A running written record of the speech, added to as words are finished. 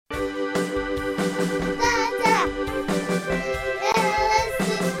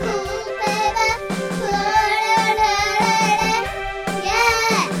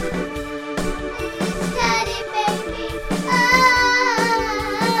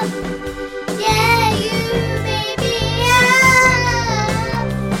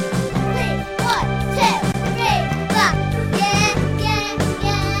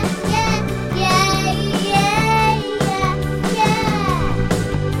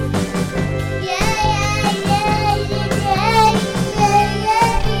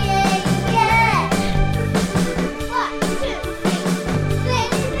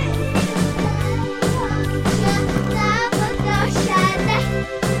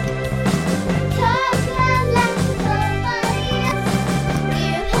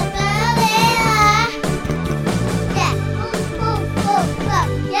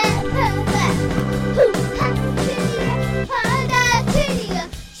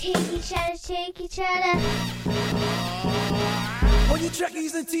shake each other. All you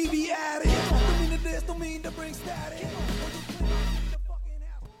trekkies and TV addicts, don't mean to this, don't mean to bring static.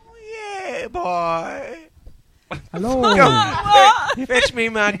 Yeah, boy. Hello. Fetch me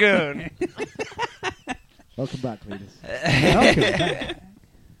my gun. Welcome back, Cletus. Welcome back.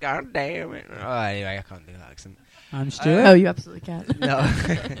 God damn it. Oh, anyway, I can't do that accent. I'm Stuart. Oh, you absolutely can. No.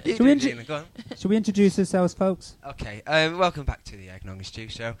 You Shall do we it, Gina, go on. Shall we introduce ourselves, folks? Okay, welcome back to the Eggnog and Stew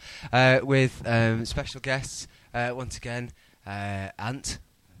Show with special guests once again, Ant,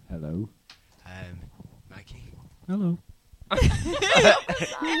 Hello. Mikey. Hello.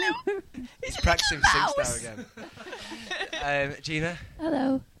 He's practicing SingStar again. Gina.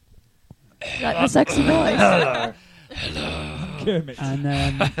 Hello. Like the sexy voice. Hello. Kermit. And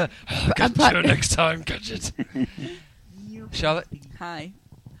Catch you next time, Gadget. Charlotte. Hi.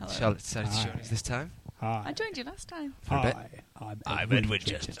 Hello. Charlotte decided to Hi. join us this time. I hi. joined you last time. For a bit. I'm Ed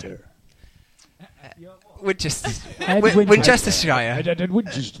Winchester. Winchester. Ed Winchestershire. Ed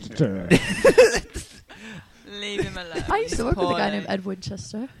Winchester. Leave him alone. I used to work with a guy Poorly. named Ed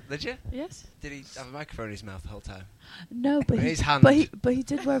Winchester. Did you? Yes. Did he have a microphone in his mouth the whole time? No, but His hand. but he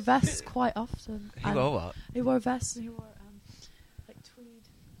did wear vests quite often. He And wore what? He wore vests and he wore like tweed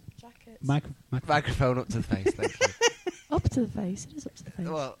jackets. Microphone up to the face, thank you. Up to the face. It is up to the face.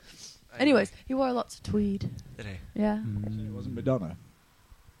 Well, Anyways, he wore lots of tweed. Did he? Yeah. It wasn't Madonna.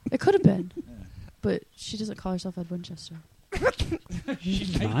 It could have been. Yeah. But she doesn't call herself Ed Winchester.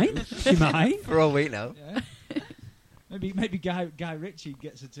 She might. She might. For all we know. Yeah. Maybe Guy Ritchie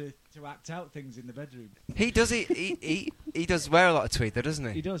gets her to act out things in the bedroom. He does. He does wear a lot of tweed, though, doesn't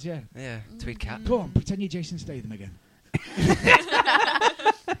he? He does, yeah. Yeah, tweed cap. Go on, pretend you're Jason Statham again.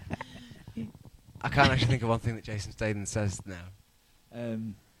 I can't actually think of one thing that Jason Statham says now.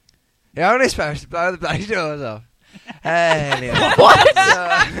 Um, You're only supposed to blow the bloody doors off. Anyway. What?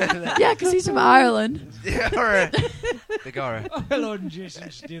 Yeah, because he's from Ireland. The Gora. oh, hello, Jason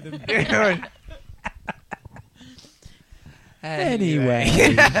Statham. Anyway.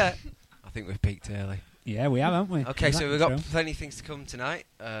 I think we've peaked early. Yeah, we have, haven't we? Okay, so we've got Show. plenty of things to come tonight.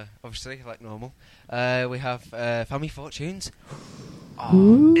 Obviously, like normal. We have Family Fortunes.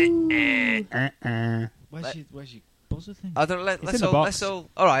 Where's your buzzer thing? I don't let. It's in the box. Let's all.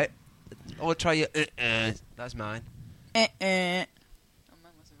 All right. I'll try your. That's mine. Oh, mine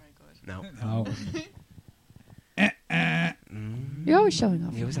wasn't very good. No. Oh. You're always showing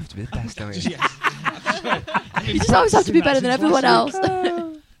off. You always have to be the best, don't you? You just always have to be better than everyone else.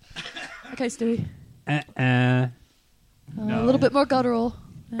 Okay, Stewie. A little bit more guttural.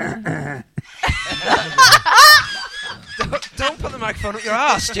 Don't put the microphone up your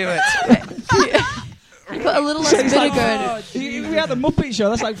arse, Stuart. Put a little less vinegar in it. We had the Muppet Show.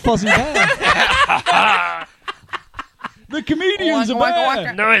 That's like Fozzie Bear. The comedians are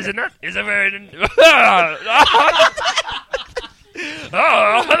there. No, isn't it? It's a very...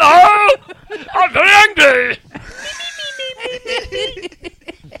 Oh, hello! I'm very angry!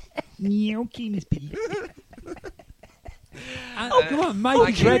 Gnocchi, Miss Piggy. Come on,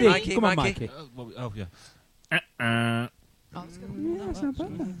 Mikey's ready. Mikey, Come on, Mikey. Mikey. Oh, yeah. That's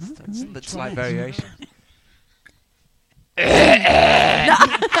a slight variation.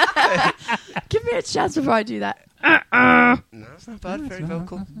 Give me a chance before I do that. No, it's not bad. Very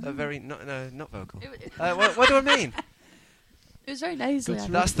vocal. Very not vocal. What do I mean? It was very nasally. I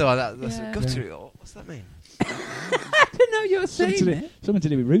That's think. that's Yeah. guttural. What's that mean? I didn't know you were saying it. Something to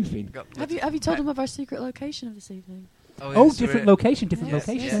do with roofing. Have you told them of our secret location of this evening? Oh, yes, different we're- location, different Yes,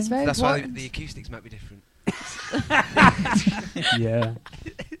 location. yes. It's very That's why important. the acoustics might be different. Yeah.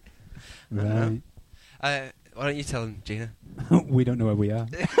 Right. Why don't you tell them, Gina? We don't know where we are.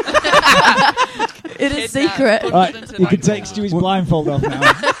 It is secret. Right, you can take Stewie's blindfold off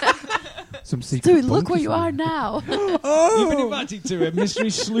now. Some secret. Dude, look bunker where you are somewhere. now. You've been invited to a mystery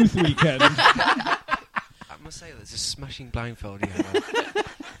sleuth weekend. I must say, there's a smashing blindfold you have.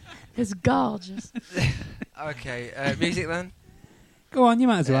 It's gorgeous. Okay, music then? Go on, you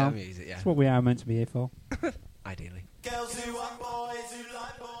might as well. Music, yeah. That's what we are meant to be here for. Ideally. Girls who want boys who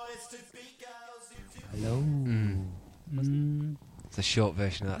like boys to be girls who do. Hello. It's a short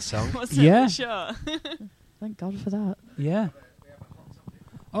version of that song. What's Yeah. it? Sure. Thank God for that. Yeah.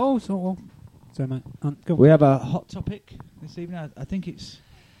 Oh, sorry, mate. Go. We have a hot topic this evening. I think it's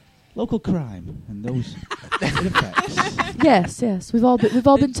local crime and those effects. Yes. We've all been The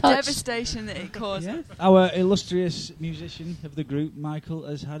touched. devastation that it caused Yeah. Our illustrious musician of the group, Michael,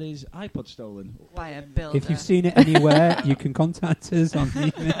 has had his iPod stolen. by a builder. If you've seen it anywhere, you can contact us on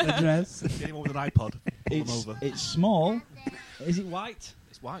the email address. Anyone with an iPod, pull them over. It's small. Is it white?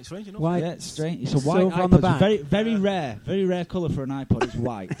 It's white, strange enough. White. Yeah, it's strange. It's a white Silver iPod. on the It's back. very rare colour for an iPod. It's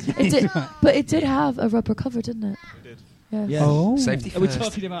white. But it did have a rubber cover, didn't it? It did. Yeah. Yeah. Oh. Safety Are we first.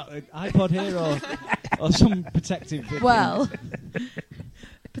 talking about an iPod here or some protective? thing? Well,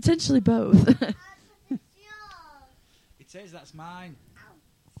 potentially both. It says that's mine.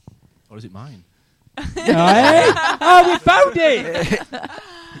 Or is it mine? Hey? Oh, we found it!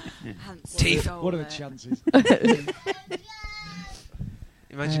 Teeth. What are the chances?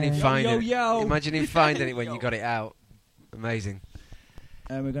 Imagine him Yo, finding. yo. Imagine him finding it when you got it out. Amazing.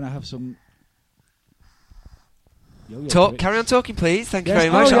 And we're going to have some. Yo-yo Talk. tricks. Carry on talking, please. Thank you Yes.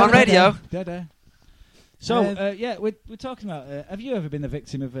 very much. Oh, yeah, On radio. da. So, Um, yeah, we're talking about. Have you ever been the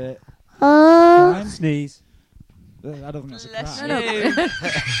victim of a Uh, crime? Sneeze. I don't think that's a Bless crime. you.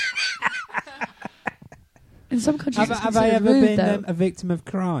 in some countries, it's Have I considered ever rude, been though. a victim of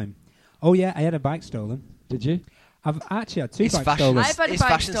crime? Oh, yeah, I had a bike stolen. Did you? I've actually had two His bikes fashion, stolen. I've had a his bike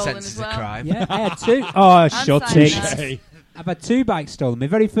fashion stolen sense as is well. a crime. Yeah, I had two. Oh, shut saying it. that. I've had two bikes stolen. My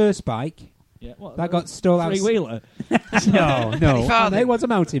very first bike, Yeah. What? that got stolen. Three wheeler. No, no. farthing. It was a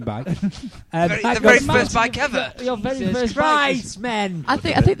mountain bike. The very first bike ever. Your very Jesus first bike. Christ, men. I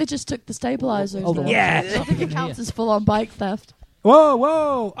think they just took the stabilizers. Hold on. though. Yeah. I think it counts as full-on bike theft. Whoa,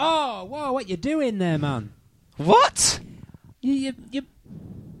 whoa. Oh, whoa, what you doing there, man? What? You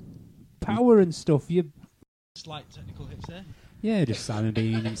power and stuff. Slight technical hits there. Yeah, just Simon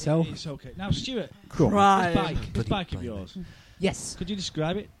being himself. It's okay. Now, Stuart, Cool. this bike of yours. Yes. Could you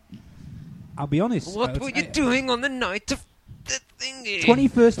describe it? I'll be honest. What were you doing on the night of the thingy?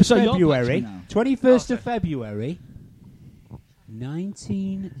 21st of So you're February. boxing now? 21st Oh, of February,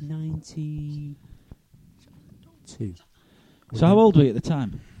 1992. So, how old were you at the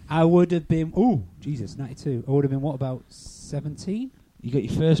time? I would have been. Oh, Jesus, 92. I would have been what, about 17? You got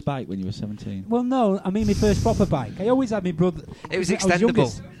your first bike when you were 17. Well, no, I mean my first proper bike. I always had my brother. It was I extendable.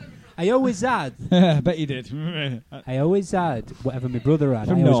 youngest. I always had. I bet you did. I always had whatever my brother had.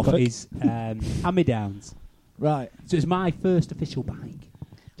 From I always got Norfolk? his hand-me-downs. Right. So it was my first official bike.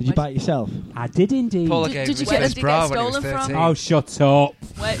 Did you buy it yourself? I did indeed. Paula Did- gave did him you his get- first did you bra get when he was stolen from? 13. Oh, shut up.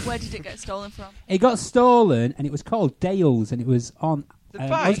 Where did it get stolen from? It got stolen, and it was called Dale's, and it was on The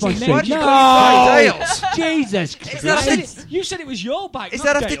bike? Osborne Why Street. did you No! call it Dale's? Jesus Is that Christ! You said it was your bike. Is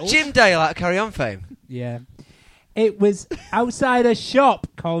not that after Dale's. Jim Dale out of Carry On fame? Yeah. It was outside a shop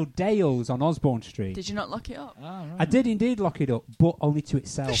called Dale's on Osborne Street. Did you not lock it up? Ah, right. I did indeed lock it up, but only to The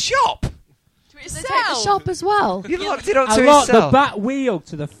itself. shop? To Did they take the shop as well? You locked it up I to locked the itself. back wheel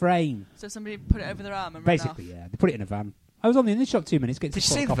to the frame. So somebody put it over their arm and Basically, yeah. They put it in a van. I was only in the shop 2 minutes. Getting Did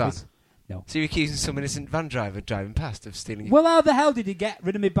some you see the van? photocopies. No. So you're accusing some innocent van driver driving past of stealing your... Well, how the hell did he get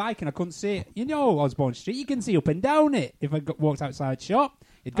rid of my bike and I couldn't see it? You know Osborne Street, you can see up and down it. If I walked outside shop,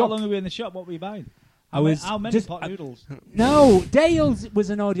 it'd How go. long were you in the shop? What were you buying? I was How many just pot noodles? no. Dale's was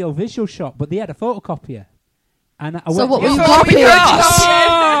an audio-visual shop, but they had a photocopier. And I So went what to were you get- copying?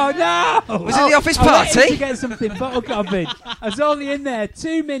 Oh no! Was it the office I went in to party? get something photocopied. I was only in there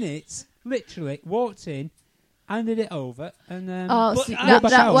 2 minutes, literally. Walked in, handed it over, and Oh, But see, I- that,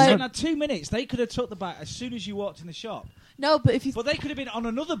 back that out. way. in 2 minutes, they could have took the bike as soon as you walked in the shop. No, but if you But they could have been on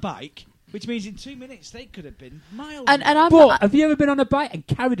another bike, which means in 2 minutes they could have been miles. and I'm But not, have you ever been on a bike and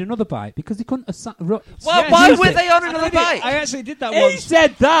carried another bike because they couldn't assign? Well, Yes, why used were it. they on I another did it. bike? I actually did that He once.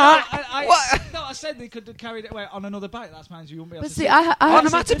 said that. I said they could have carried it away on another bike. That's mine. So you wouldn't be able but to see, see. I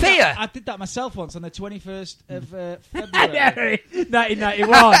Onomatopoeia. did that. I did that myself once on the 21st of February.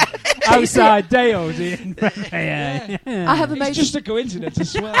 1991, outside Dale's. Yeah. I have a It's mate. just a coincidence, I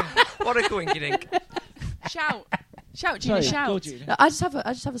swear. What a coinkydink. Shout, Gina, Sorry, go, shout. Gina. No, I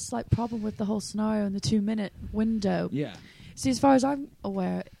just have a slight problem with the whole scenario in the 2 minute window. Yeah. See, as far as I'm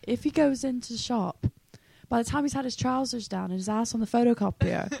aware, if he goes into the shop, by the time he's had his trousers down and his ass on the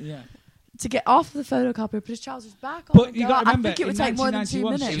photocopier, Yeah. to get off the photocopier, put his trousers back on, But and you go gotta out, remember, I think it would in take more than 2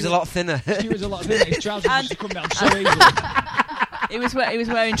 1991, minutes. He was a lot thinner. Stuart was a lot of it. His trousers And- used to come down so easily. He was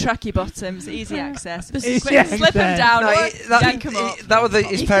wearing tracky bottoms, easy access. Easy Slip them access. down, No, or that, yank 'em up. that was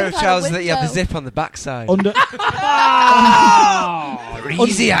his He pair could of have had a trousers that he had the window. zip on the backside. Under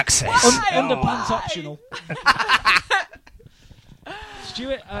Easy access. underpants optional.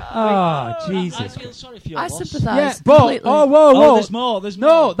 Stuart, Oh, I Jesus. feel sorry for your I loss. sympathise Yeah, but completely. whoa, whoa, Oh, whoa! there's more. There's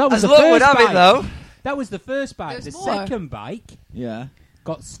No, more. that was As the luck first would have bike. it, though. That was the first bike. There's The more. second bike Yeah.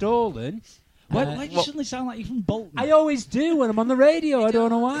 got stolen. Why do you what- suddenly sound like you're from Bolton? I always do when I'm on the radio. I don't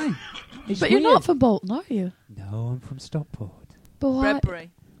know why. It's But you're weird. not from Bolton, are you? No, I'm from Stockport. But why? Bredbury.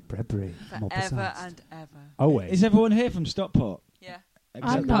 Bredbury. more Forever precise. and ever. Always. Is everyone here from Stockport? Yeah.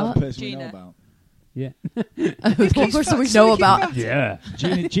 Except I'm the one not. person we Gina. know about. Yeah. Of course, we know about. Yeah.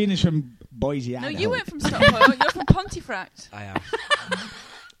 Gina's from Boise, No, Idaho. you weren't from Stockport. You're from Pontefract. I am.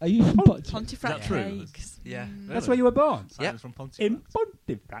 Are you from Pontefract? Pontefract Is that true? cakes. Yeah. That's where you were born? Simon's from Pontefract. In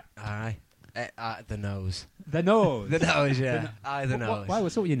Pontefract. Aye. The nose. The nose. The nose, yeah. Aye, the nose. Why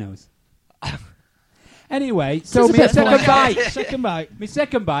was up your nose? Anyway, so Just a my bit second flat. bite. Second bite. My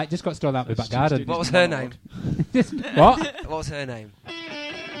second bite just got stolen out my back garden. What was her name? What? What was her name? Oh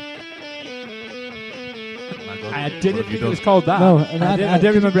my God. I What didn't have you think it was done? called that. No, I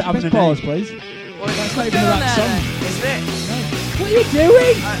didn't remember it having a pause, name. please. Well, That's not even the right song. Isn't it? What are you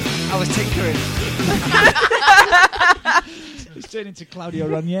doing? I was tinkering. It's turned into Claudio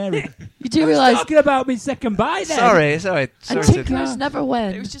Ranieri. You do realise Talking about my second bite then. Sorry. and to- tinkerers never It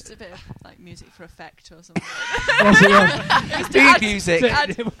win. was just a bit of like music for effect or something. Yes, it was. Beat music.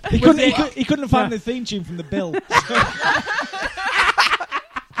 He couldn't find the theme tune from the bill.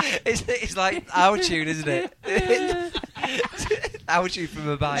 It's like our tune, isn't it? Our tune from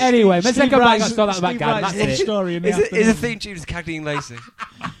a bike. Anyway, my Steve second bite got Wright's- stolen out of my back Steve garden. Wright's That's love it. story in the Is a afternoon. theme tune to Cagney and Lacey?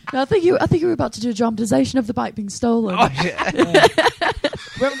 No, I think you were about to do a dramatisation of the bike being stolen. Oh, yeah.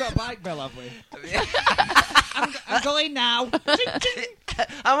 We haven't got a bike bell, have we? I'm going now.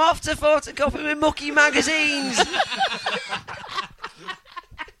 I'm off to photocopy my mucky magazines.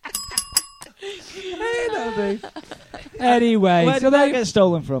 Anyway, Where so did that they get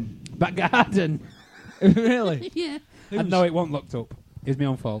stolen from? back garden. Really? Yeah. And no, it wasn't looked up. It was my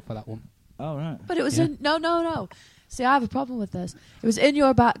own fault for that one. Oh, right. But it was Yeah. in no. See, I have a problem with this. It was in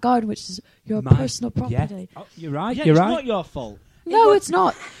your back garden, which is your My- personal Yeah. property. Oh, you're right. Yeah, you're it's right. not your fault. No, it's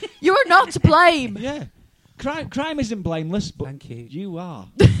not. You are not to blame. Yeah. Crime isn't blameless, but Thank you. you are.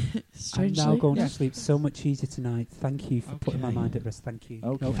 Strangely. I'm now going Yeah. to sleep so much easier tonight. Thank you for putting my Okay. mind at rest. Thank you.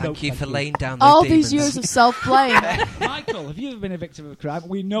 Okay. Thank you for laying down the All demons. these years of self-blame. Michael, have you ever been a victim of crime?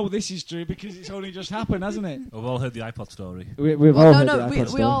 We know this is true because it's only just happened, hasn't it? We've all heard the iPod story. We've Well, no,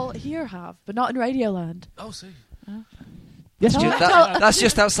 we all here have, but not in Radioland. Oh, see. Yes, Tell- we- tell- That's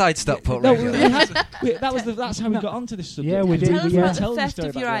just outside Stockport No, Radio. that's how we got onto this subject. Yeah, we did. Tell us Yeah. about Tell the them theft story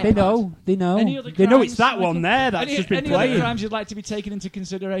of your about They iPod. know. They know. Any other They know crimes, it's that Michael? one there that's just been any other playing. crimes you'd like to be taken into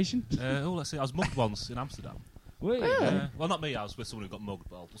consideration? Let's see. I was mugged once in Amsterdam. Really? Well, not me. I was with someone who got mugged.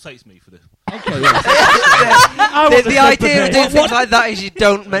 But we'll say it's me for the. Okay, yeah. The idea of doing things like that is you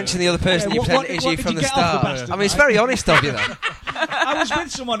don't mention the other person Yeah, you what- pretend what is you did from you the get off the start. bastard, I mean, it's Mike? very honest of you, though. I was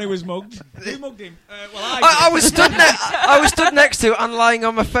with someone who was mugged. Who mugged him? Well, I was stood next to and lying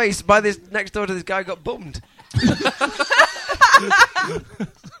on my face by this next door to this guy who got bummed.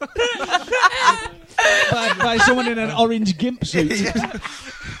 by someone in an orange gimp suit.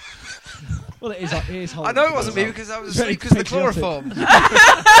 Well, it is I know it wasn't me because I was Very asleep because of the patriotic. chloroform.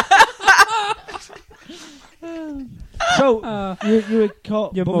 So, you were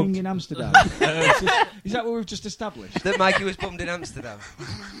caught You're bumming mugged. in Amsterdam. Is that what we've just established? That Mikey was bummed in Amsterdam.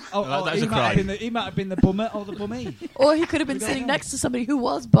 Oh, No, that is he a might have crime. been he might have been the bummer or the bummee. Or he could have been We don't sitting know. next to somebody who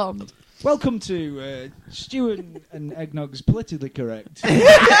was bummed. Welcome to Stu and Eggnog's Politically Correct.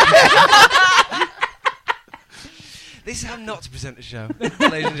 This is how not to present a show,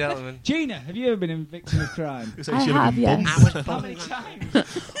 ladies and gentlemen. Gina, have you ever been a victim of crime? You say I you should have, been yes. bummed. How many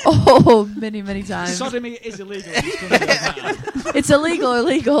times? Oh, many, many times. Sodomy is illegal. in this country, man. It's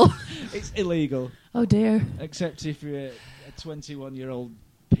illegal. It's illegal, Oh dear. except if you're a 21-year-old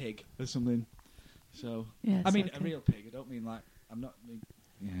pig or something. So, Yes, I mean, okay. a real pig. I don't mean like I'm not.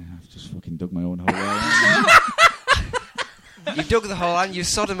 Yeah, I've just fucking dug my own hole. There. You dug the hole and you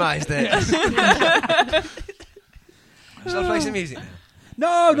sodomised it. Shall I play some music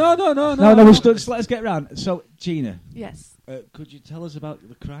now? No. No, just let us get round. So, Gina, Yes. could you tell us about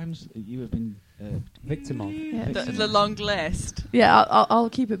the crimes that you have been Victim of. Yeah. The long list. Yeah,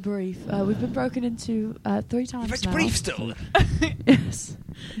 I'll keep it brief. We've been broken into 3 times You've had now. your brief stolen. Yes.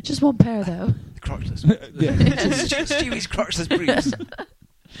 Just one pair, though. The crotchless. Yeah. Stewie's crotchless briefs.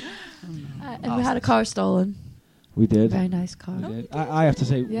 And we had a car stolen. We did. Very nice car. We did. I have to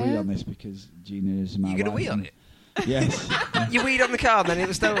say we Yeah. on this because Gina is my You gonna wife wee on and- it? Yes. You weed on the car and then it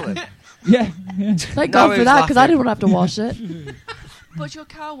was stolen. yeah. Thank No, God he for was that, because I laughing. didn't want to have to wash it. But your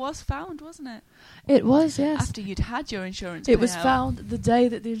car was found, wasn't it? It was, yes. After you'd had your insurance It was payout. found the day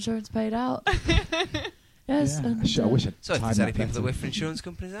that the insurance paid out. Yes. Yeah. And, I wish I'd So if timed there's any that people that better. work for insurance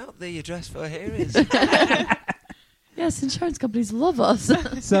companies out, the address for here is... yes, insurance companies love us.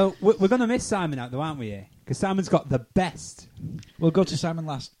 So we're going to miss Simon out though, aren't we? Here, because Simon's got the best. We'll go to Simon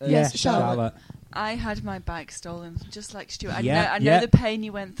last. Yes, yeah, Charlotte. I had my bike stolen, just like Stuart. I Yeah, know yeah. the pain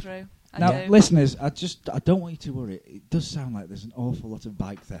you went through. I Now, do. listeners, I don't want you to worry. It does sound like there's an awful lot of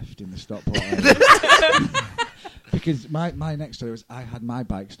bike theft in the Stockport area. Because my next story was I had my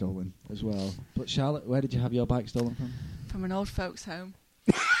bike stolen as well. But Charlotte, where did you have your bike stolen from? From an old folks' home.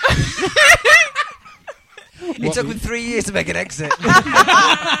 It took him 3 years to make an exit.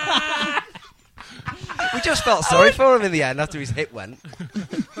 We just felt sorry for him in the end after his hip went.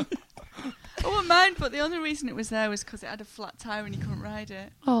 I wouldn't mind, but the only reason it was there was because it had a flat tyre and he couldn't ride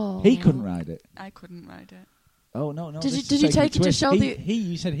it. Oh. He couldn't ride it. I couldn't ride it. Oh no. Did this you- is did you taking a take it to twist. show the-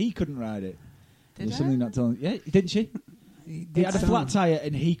 You said he couldn't ride it. Did There's I? something not telling. Yeah, didn't she? He had a flat tyre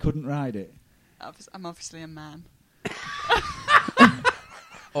and he couldn't ride it. I'm obviously a man.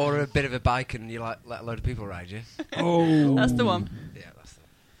 Or a bit of a bike and you let a load of people ride you. Oh. That's the one. Yeah, that's the one.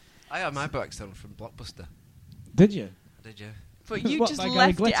 I had my bike stolen from Blockbuster. Did you? Did you? But you What, just by Gary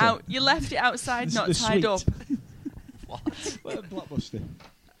left it Glitter? out. You left it outside, This not is the tied sweet. up. What? What a Blockbuster.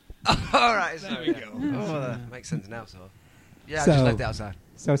 All right. There we go. Oh, makes sense now, so. Yeah, I So- just left it outside.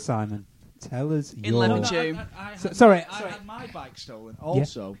 So, Simon, tell us In your... lemon juice. Sorry. I had my bike stolen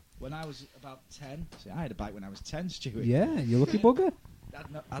also when I was about 10. See, I had a bike when I was 10, Stuart. Yeah, you lucky bugger.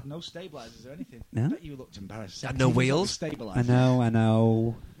 I had no stabilisers or anything. No? I bet you looked embarrassed. Had no wheels? I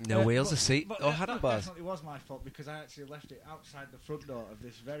know. No wheels, a seat, but or that handlebars. definitely was my fault because I actually left it outside the front door of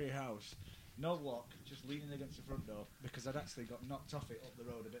this very house. No lock, just leaning against the front door because I'd actually got knocked off it up the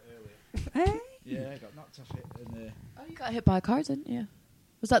road a bit earlier. Hey. Yeah, I got knocked off it and Oh, you got hit by a car, didn't you?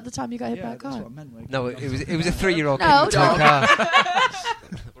 Was that the time you got hit by yeah, a that's car? what I meant. when I No, got it was knocked it was a off. 3-year-old No, kid into a dog. car.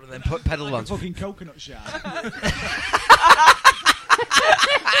 One of them pedal Like a ones. fucking coconut shark.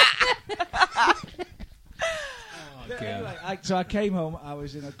 But anyway, so I came home. I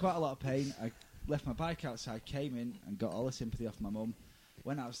was in quite a lot of pain. I left my bike outside, came in, and got all the sympathy off my mum.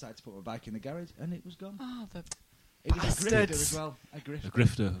 Went outside to put my bike in the garage, and it was gone. Oh, the It was a grifter bastards. as well. A grifter. A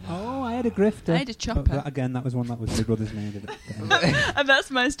grifter. Oh, I had a grifter. I had a chopper. But again, that was one that was Big Brother's made. and that's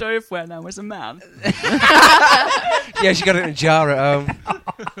my story of when I was a man. Yeah, she got it in a jar at home.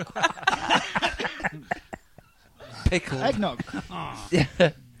 Pickled. Eggnog. Yeah.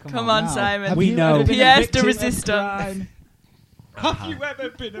 Come on, now. Simon. Have We you know. ever been a Pièce de victim of résistance. crime? Have you ever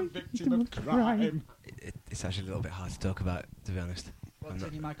been a victim of crime? It's actually a little bit hard to talk about, to be honest. Well, I'm turn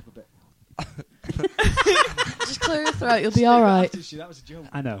not- your mic up a bit. Just clear your throat, you'll be alright. That was a joke.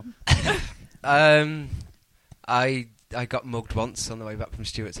 I know. I got mugged once on the way back from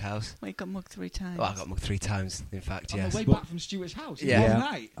Stuart's house. We got mugged 3 times. Well, I got mugged 3 times, in fact, On yes. the way back from Stuart's house. Yeah. One Yeah.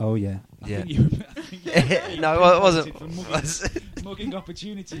 night. Oh, yeah. Yeah. No, No, it wasn't. Mugging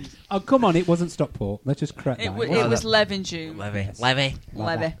opportunities. Oh, come on, it wasn't Stockport. Let's just correct It, that. w- Well, it was that- Levenjune. Levy. Yes. Levy.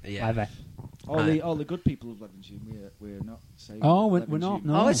 Levy. Yeah. Levy. All the good people of Levenshule, we're not saying. Oh, we're not, Levenshule.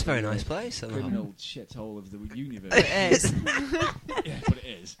 no. Oh, it's a very nice place. Criminal shithole of the universe. It is. Yeah, but it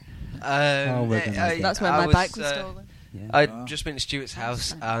is. Oh, we're gonna make it. That's when I my was, bike was stolen. Yeah. I'd just been to Stuart's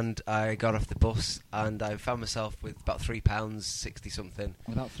house fine. and I got off the bus and I found myself with about £3, 60 something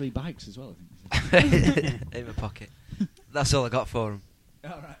And about 3 bikes as well, I think. in my pocket. That's all I got for him.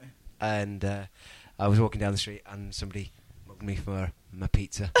 All right. And I was walking down the street and somebody mugged me for my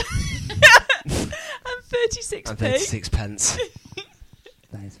pizza And 36p. and 36 pence.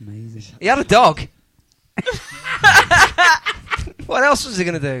 That is amazing. He had a dog. What else was he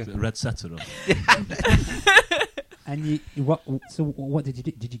going to do? A red setter. Or? And what did you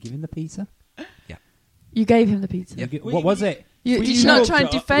do? Did you give him the pizza? You gave him the pizza. Yep. What was it? Were Did you not mugged try and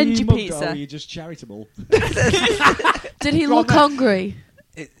or- defend were you your mugged pizza? Or were you just charitable? Did he look hungry?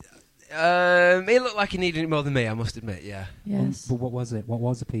 He looked like he needed it more than me, I must admit, yeah. Yes. But what was it? What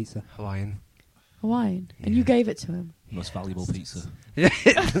was the pizza? Hawaiian. Hawaiian. And you gave it to him. Most valuable pizza. the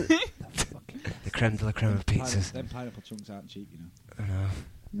creme de la creme of pizzas. Them pineapple chunks aren't cheap, you know. I know.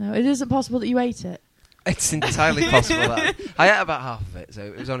 No, it isn't possible that you ate it. It's entirely possible that I ate about half of it, so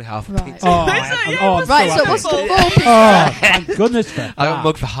it was only half a Right. pizza. I'm Right, so happy. what's the full Oh, pizza? thank goodness for that. I got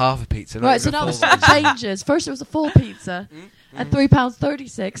mugged for half a pizza. not Right, even so a now the full story one. changes. First it was a full pizza at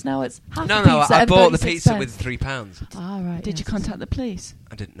 £3.36. Now it's half No, a no, pizza I and bought the 36 pizza pence. with £3. Ah, right. Did you contact the police?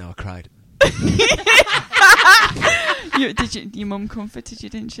 I didn't know, I cried. Your mum comforted you,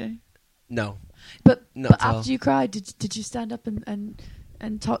 didn't she? No. But Not at all. after you cried, did you stand up and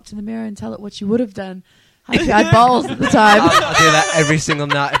talk to the mirror and tell it what you would have done had you had balls at the time? I do that every single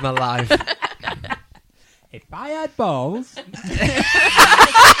night of my life. If I had balls,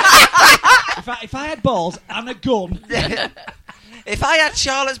 If I had balls and a gun, If I had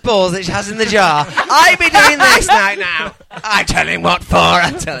Charlotte's balls that she has in the jar, I'd be doing this right now. I tell him what for, I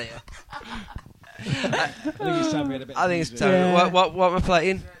tell you. I think it's time we had a bit. I think it's of time. Yeah. What am I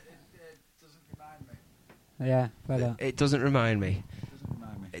playing? yeah, play that. It doesn't remind me. Doesn't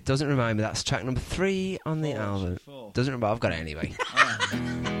remind me. It doesn't remind me. That's track number 3 on the album. 4. Doesn't remember. I've got it anyway.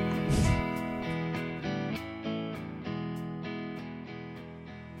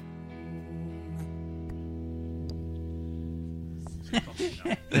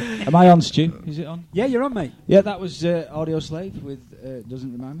 Am I on, Stu? Is it on? Yeah, you're on, mate. Yeah, that was Audio Slave with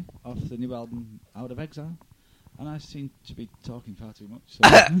Doesn't Remind Me, off the new album Out of Exile. And I seem to be talking far too much. So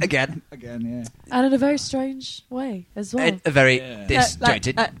Again. Again, yeah. And in a very strange way as well. A very Yeah.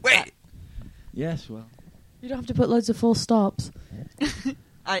 disjointed. Wait. Yes, well. You don't have to put loads of full stops.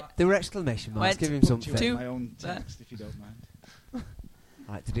 There were exclamation marks. Went Give him Put something. Two. my own text, if you don't mind.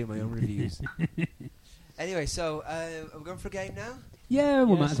 I like to do my own reviews. Anyway, so are we going for a game now? Yeah,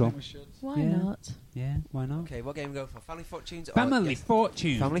 we Yes, might as I well. think we should. Why Yeah. not? Yeah, why not? Okay, what game we go for? Family Fortunes? or- Family yes.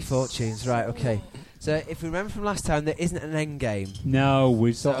 Fortune. Family Fortunes, right, okay. So if we remember from last time, there isn't an end game. No,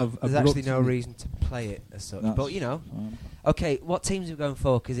 we So sort of. there's actually no abruptly- reason to play it as such. That's But, you know. fine. Okay, what teams are we going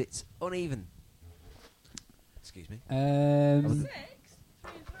for? Because it's uneven. Excuse me. 3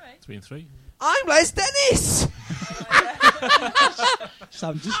 and 3. I'm Les Dennis!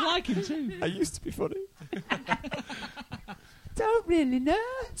 Sound just like him, too. I used to be funny. Don't really know.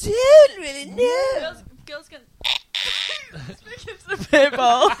 Don't really know. Girls can speaking to the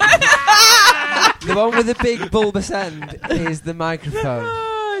people. The one with the big bulbous end is the microphone.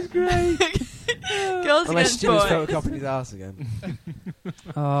 Oh, it's great. Girls Unless against Stuart's boys. photocopying his ass again.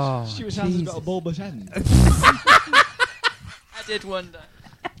 Oh, Stuart's hands has got a bulbous end. I did wonder.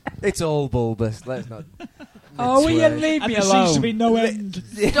 It's all bulbous. Let's not. oh, will you mid-swear. leave And me there alone? seems to be no end.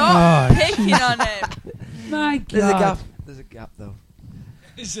 Stop Oh, picking on him. My God. There's a gap. There's a gap, though.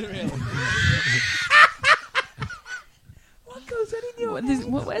 Is it really? What goes on in your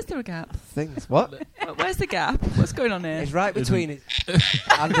Where's the gap? Things. What? Where's the gap? What's going on here? It's right between it.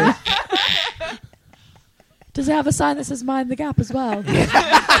 And the, Does it have a sign that says mind the gap as well?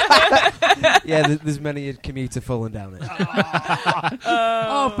 yeah, there's many a commuter falling down it.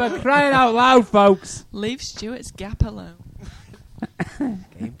 Oh, for crying out loud, folks. Leave Stuart's gap alone.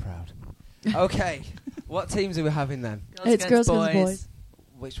 Game proud. Okay, what teams are we having then? It's girls against boys.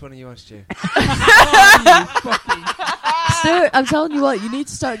 Which one are you on, Stu? Stuart, I'm telling you what, you need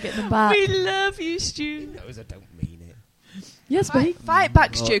to start getting them back. We love you, Stu. Those I don't mean it. Yes, mate. Fight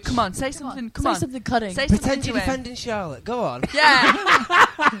back, Stu. Come on, say something. Come Say on. something cutting. Say Pretend something you're to him. defending Charlotte. Go on. Yeah.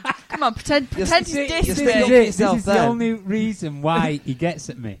 Come on, pretend You're you still- diss you're This still me. is up it. yourself This is the then. only reason why he gets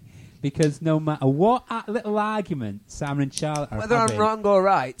at me. Because no matter what little argument Simon and Charlotte are Whether I'm having, wrong or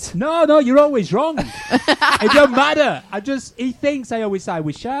right. No, you're always wrong. It don't matter. He thinks I always side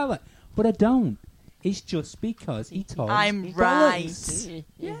with Charlotte, but I don't. It's just because he talks. I'm bollocks. right. See?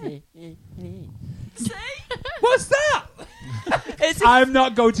 What's that? It's I'm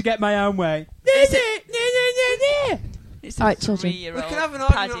not going to get my own way. It's All right, children. We can have an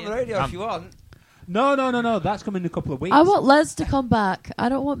argument on the radio if you want. No. That's coming in a couple of weeks. I want Les to come back. I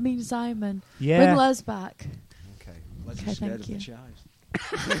don't want Mean Simon. Yeah. Bring Les back. Okay. Let's Okay, be scared thank of you. the chives.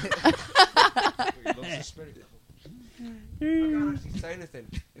 He loves the spirit level. I can't actually say anything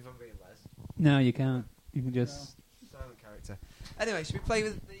if I'm being Les. No, you can't. You can just. Silent character. Anyway, should we play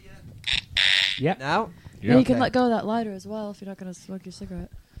with the... Yeah. Now? Yeah, you can Okay. let go of that lighter as well if you're not going to smoke your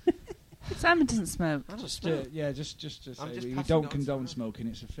cigarette. Simon doesn't smoke. I don't Just, smoke. just to say, I'm just we passing don't on condone to- smoking.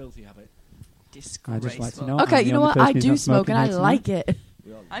 It's a filthy habit. I Disgraceful. just like to know. Okay, I'm you the know only what? I person who's do not smoke and I here tonight. like it.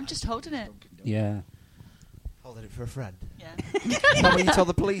 We all I'm just holding it. don't condone Yeah. Holding it for a friend. Yeah. Is that what you told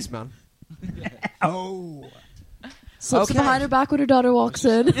the policeman? Oh. Slips it Okay. behind her back when her daughter walks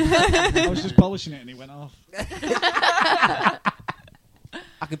in. I was just polishing it and he went off.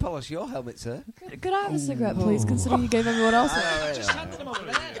 I can polish your helmet, sir. Could I have a cigarette, please, considering you gave everyone else one? Have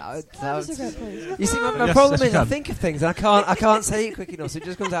Have a cigarette, please. You see, my Yes, problem yes, is you I can. think of things and I can't say it quick enough, so it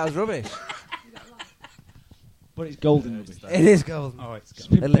just comes out as rubbish. But it's golden rubbish. It is golden. Oh, it's It's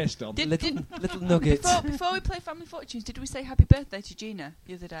been Little- pissed on. Little nuggets. Before we play Family Fortunes, did we say happy birthday to Gina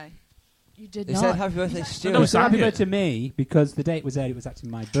the other day? You did He not. said happy birthday, Stuart. No, it's sang happy it. birthday to me because the date was there. It was actually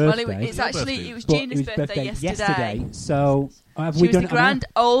my birthday. Well, it's Your actually birthday. it was but Gina's it was birthday yesterday. So have She we was done the it? on grand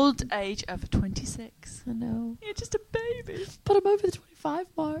old age of 26. I know. You're just a baby. But I'm over the 25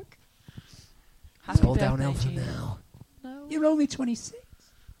 mark. Happy all birthday, downhill from Gina. now. No. You're only 26.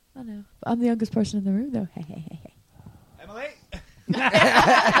 I know. But I'm the youngest person in the room, though. Emily?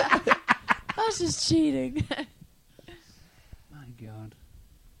 I was just cheating. My God.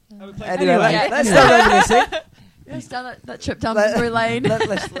 Anyway, Yeah. let's start reminiscing. Yes, down that trip down Let- memory lane.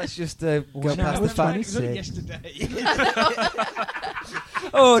 Let's just go When I past the was fact. 26. Yesterday.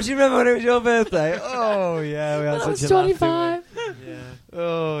 Oh, do you remember when it was your birthday? Oh, yeah, we had When I was such a laugh. 25. didn't we? Yeah.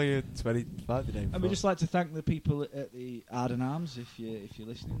 Oh, you're 25 today. And we'd just like to thank the people at the Arden Arms. If you're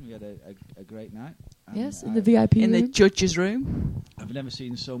listening, we had a great night. And Yes, in the VIP In the room. judge's room. I've never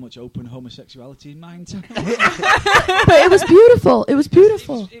seen so much open homosexuality in my entire But it was beautiful. It was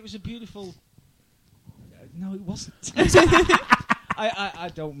beautiful. It was a beautiful. No, it wasn't. I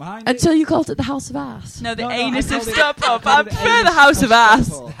don't mind. Until you called it the House of Ass. No, the No, I anus of called it- Stockport. I I called it prefer anus the House of Ass.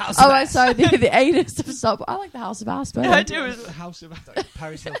 Stockport. Oh, I'm sorry, the anus of Stockport. I like the House of Ass better. I do. The House of Ass.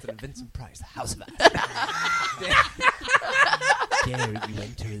 Paris Hilton and Vincent Price, the House of Ass. Dare you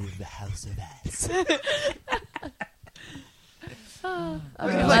enter the House of Ass? Okay,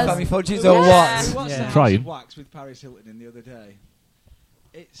 Like Les. Family Fortunes Yeah. or We what? watched Yeah. the House Trying. of Wax with Paris Hilton in the other day.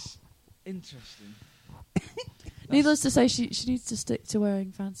 It's interesting. Needless to say, she needs to stick to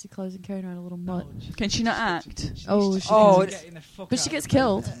wearing fancy clothes and carrying around a little mutt. Can she not act? Oh, she Oh, can. it's- Getting the fuck But out she of gets bed.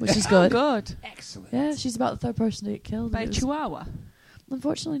 killed, which is Oh, good. good. Excellent. Yeah, she's about the third person to get killed. By a It was- chihuahua.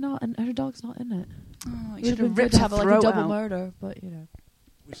 Unfortunately not, and her dog's not in it. Oh, It you would should have been have good ripped to her have like a throat double out. murder, but you know.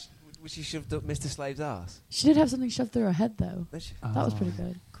 Was she shoved up Mr. Slave's ass? She did have something shoved through her head though. Did she? That was pretty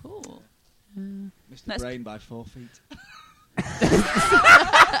good. Cool. Uh, Mr. Let's- Brain by 4 feet.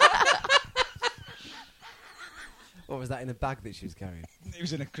 What was that in a bag that she was carrying? It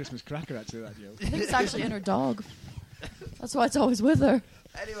was in a Christmas cracker, actually, that joke. I think it's actually in her dog. That's why it's always with her.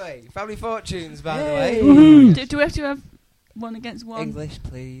 Anyway, Family Fortunes, by the way. Do we have to have one against one? English,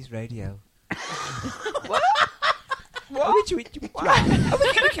 please, radio.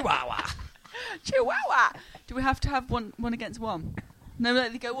 Chihuahua. Do we have to have one against one? No,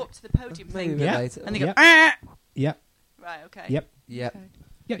 like they go up to the podium Maybe a thing. bit Yeah. later. And they go, Yep. "Ah!" Yep. Right, okay. Yep. Yep. Okay.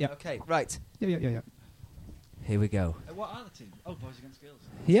 Yep. Yep. Okay, right. Yep. Yep. Yep. Here we go. What are the teams? Oh, boys against girls.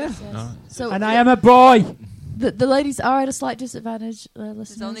 Yeah. Yes. No. So And I am a boy. the ladies are at a slight disadvantage.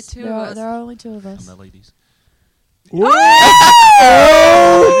 Listeners. only two there of are, us. There are only two of And us. the ladies. Whoa!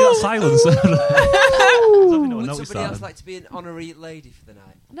 Oh! Silence. Would noticed somebody that else then. like to be an honorary lady for the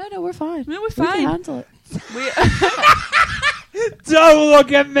night? No, we're fine. No, we're We can fine. handle it. Don't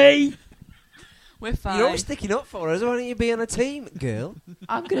look at me. We're fine. You're always sticking up for us. Why don't you be on a team, girl?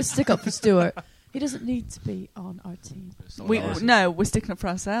 I'm going to stick up for Stuart. He doesn't need to be on our team. We're sticking up for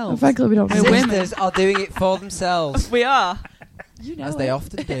And ourselves. frankly, we don't We're need women. Sisters are doing it for themselves, We are. You know as it. they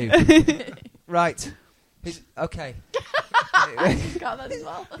often do. Right. Okay. You got that as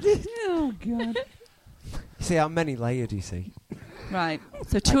well. Oh God. See how many layered you see? Right.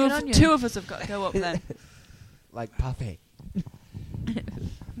 So Like an onion. two of us have got to go up then. Like Pappy.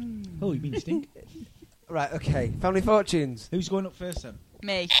 Oh, you mean stink? Right, okay. Family Fortunes. Who's going up first then?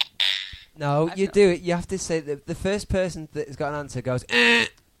 Me. No, I've you got- do it. You have to say that the first person that has got an answer goes,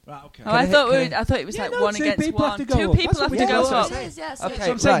 Right, okay. Oh, I thought can I thought it was Yeah, like no, one two against people have one. to go Two up. people That's have what to we go said. up. It is, yes. Okay,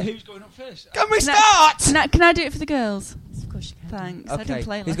 So I'm saying, right. who's going up first? Can we Can I- start? Can I do it for the girls? Of course you can. Thanks. I Okay, didn't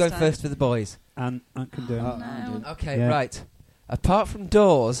play who's last going time. first for the boys? And I can do it. Oh, No. I'm doing- Okay, Yeah. right. Apart from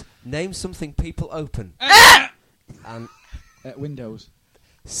doors, name something people open. And Windows.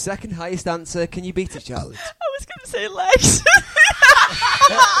 second highest answer, can you beat it, Charlotte? I was going to say legs.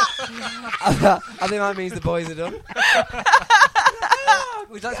 I think that means the boys are done.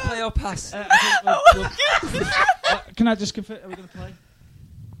 Would you like to play or pass? Can I just confirm? Are we going to play?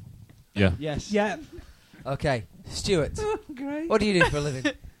 Yeah. Yes. Yeah. Okay, Stuart. Great. What do you do for a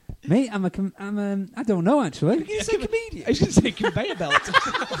living? Me, I don't know actually. You say comedian. I was going to say conveyor belt.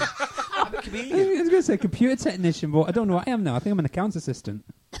 I'm a I comedian. was going to say computer technician, but I don't know what I am now. I think I'm an accounts assistant.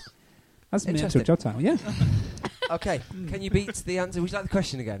 That's my actual Interesting. job title. Yeah. Okay, can you beat the answer? Would you like the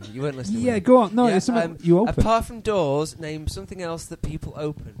question again? You weren't listening. Yeah. were you? Go on. No, Yeah, it's something you open. Apart from doors, name something else that people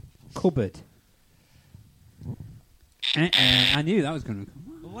open. Cupboard. I knew that was going to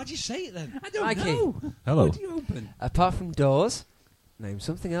come. Well, why'd you say it then? I don't Mikey. know. Hello. What do you open? Apart from doors, name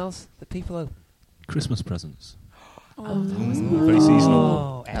something else that people open. Christmas presents. Oh. Very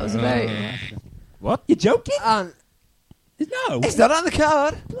seasonal. That was a very... What? You joking? And No. it's not on the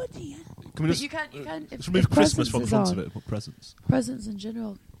card. Bloody hell. Can we But just you can... If, let's remove if Christmas presents from the is front on, of it? Put presents. Presents in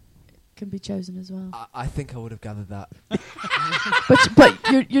general can be chosen as well. I think I would have gathered that.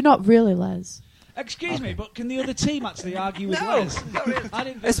 But you're not really Les. Excuse me, but can the other team actually argue with No, Les? I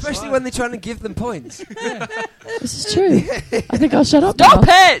didn't think Especially so. when they're trying to give them points. This is true. I think I'll shut up Stop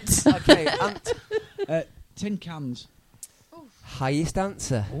now. it! Okay, Ant. Tin cans. Highest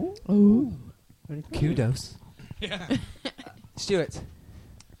answer. Ooh. Kudos. Yeah. Stuart.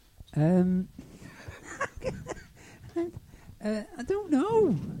 I don't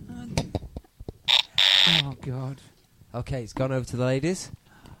know. Oh God. Okay, it's gone over to the ladies.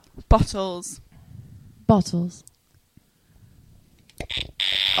 Bottles. Bottles.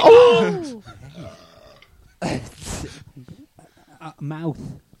 Oh! Mouth.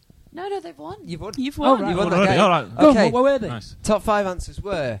 No, they've won. You've won. You've Oh, won. right. You won that Already, game. all right. Go on, Okay. what were they? Nice. Top 5 answers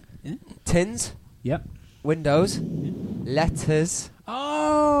were Yeah. tins, Yep. windows, letters,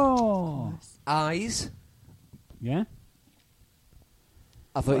 Oh. eyes. Yeah.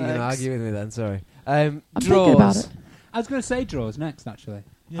 I thought you were going to Works. argue with me then, sorry. I'm drawers. thinking about it. I was going to say draws next, actually.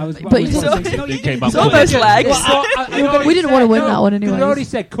 Yeah. I was, But you was didn't- gonna say- You came back It's with it. almost legs. We didn't want to win that one You anyway. already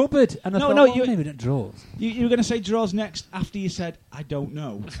said cupboard, and I No, thought, no, oh, you- maybe not draws. You were going to say draws next after you said, I don't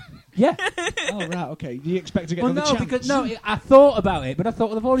know. Yeah. Oh, right, okay. Do you expect to get Well, another no, chance? because I thought about it, but I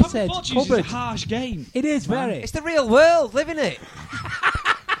thought they've already Family said Fortunes is a cupboard. harsh game. It is very. It's the real world, live in it.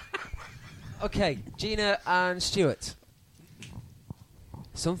 Okay, Gina and Stuart.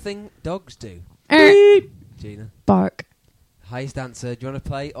 Something dogs do. Gina. Bark. Highest answer. Do you want to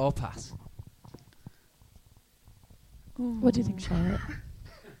play or pass? What do you think, Charlotte?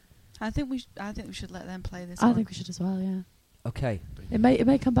 I think we should let them play this. I one. think we should as well. Yeah. Okay. It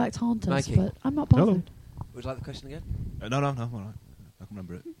may come back to haunt us, Mikey. but I'm not bothered. Hello. Would you like the question again? No, all right. I can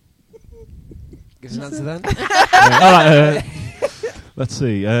remember it. Give us an answer then. All right. Let's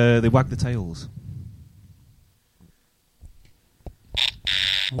see. They wag the tails.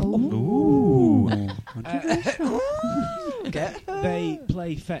 Ooh. Okay. They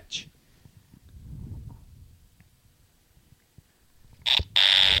play fetch.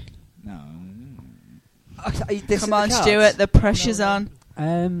 No. Come on, Stuart. The pressure's on.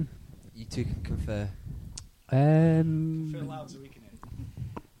 You two can confer. loud so we can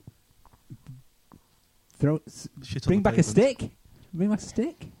hear. Shit on Bring the back a pavement. stick. Bring back a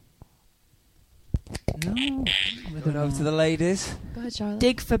stick. No. Going over to the ladies. Go ahead, Charlotte.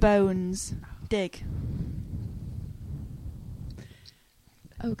 Dig for bones. Dig.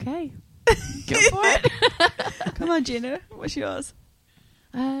 Okay. Go for it. Come on, Gina. What's yours?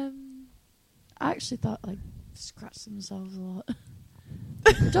 I actually thought like scratch themselves a lot.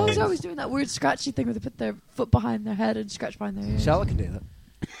 Dogs are always doing that weird scratchy thing where they put their foot behind their head and scratch behind their ears. Charlotte can do that.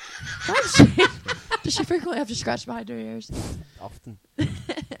 Does she frequently have to scratch behind her ears? Often.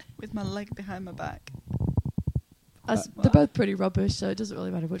 With my leg behind my back. They're both pretty rubbish, so it doesn't really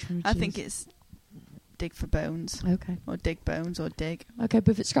matter which one we choose. I think it's dig for bones. Okay. Or dig bones or dig. Okay,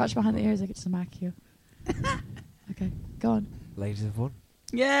 but if it's scratched behind the ears, I get to smack you. Okay, go on. Ladies have won.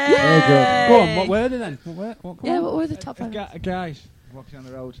 Yay! Very good. Go on, what were they then? What Yeah, what were the top five? A guy's walking on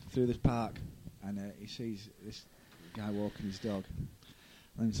the road through this park, and he sees this guy walking his dog.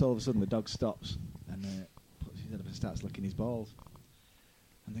 And so all of a sudden the dog stops and puts his head up and starts licking his balls.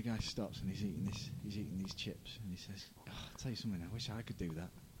 And the guy stops and he's eating these chips, and he says, "Oh, I'll tell you something, I wish I could do that."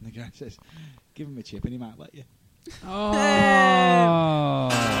 And the guy says, "Give him a chip and he might let you." Oh.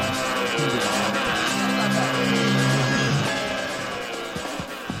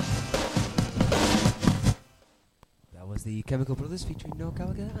 That was the Chemical Brothers featuring Noel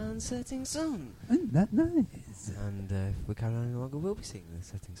Gallagher and Setting Sun. Isn't that nice? And if we carry on any longer, we'll be singing the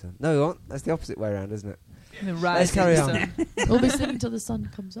Setting Sun. No, we won't. That's the opposite way around, isn't it? The Let's carry on. We'll be singing till the sun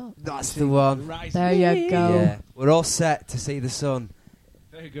comes up. That's the one. There you go. Yeah, we're all set to see the sun.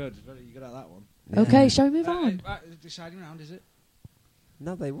 Very good. You got out that one. Okay, shall we move on? Deciding round, is it?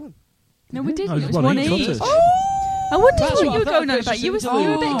 No, they won. No, we didn't. No, it was one one each, each. wasn't it? I wondered That's what what you were I thought. going on It's about. just You were into a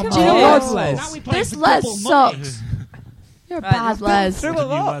bit the- confused. Oh, God, Les. Now we play This for Les double money. sucks. You're a Right, bad Les. Through a What did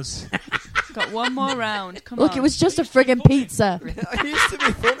you lot. as? Got one more round. Come Look, on. it was just a friggin' pizza. I used to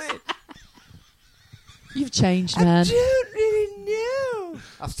be funny. You've changed, man. I don't really know.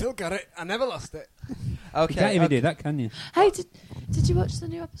 I've still got it. I never lost it. Okay. You can't even okay. do that, can you? Hey, did you watch the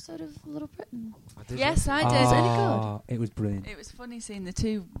new episode of Little Britain? I did Yes, watch I did. Is it any Oh, it was brilliant. It was funny seeing the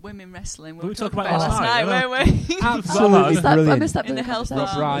two women wrestling. We were talking about last last night, night, weren't we? Absolutely I missed that brilliant. bit In the of health conversation.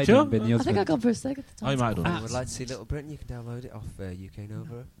 bar. Bride Sure. and been the I think I'd husband. gone for a steak at the time. I might have If done. you would like to see Little Britain, you can download it off UK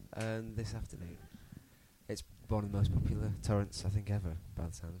Nova this afternoon. It's one of the most popular torrents, I think, ever, by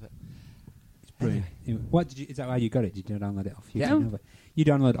the sound of it. It's brilliant. What did you? Is that how you got it? Did you download it off UK Yeah. Nova? You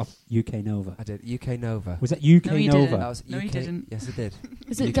downloaded it off UK Nova. I did. UK Nova. Was that UK No, you Nova? didn't. That was No, UK. you didn't. Yes, I did.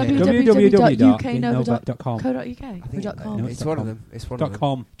 Is it UK. www.uknova.co.uk? .com. I think Or .com? No, it's one of them. It's one of .com. them.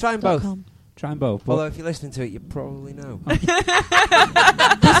 .com. Try them both. .com. Try them both. Although if you're listening to it, you probably know.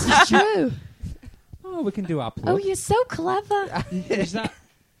 This is true. Oh, we can do our Oh, plug. you're so clever. Is that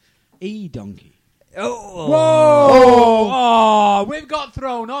E-Donkey? Oh! Whoa! Oh, we've got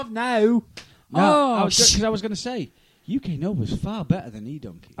thrown off now. No, Oh, I was going to say, UK Nova's far better than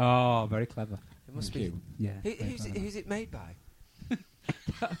E-Donkey. Oh, very clever. It must Thank be. you. Yeah. Who's it made by?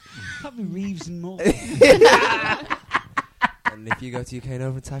 That'd be Reeves and Moore. And if you go to UK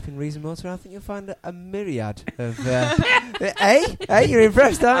Nova and type in Reason Motor, I think you'll find a myriad of. Hey, you're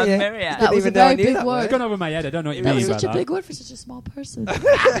impressed, aren't you? A myriad. That was a Didn't even know I very knew big that word. It's gone over my head. I don't know what you That mean was by such a that. big word for such a small person.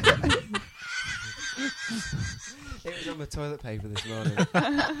 It was on my toilet paper this morning.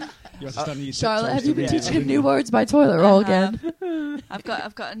 Charlotte, have you been teaching him new words by toilet roll again? I've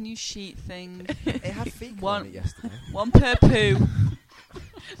got a new sheet thing. It had feet One- on it yesterday. One per poo.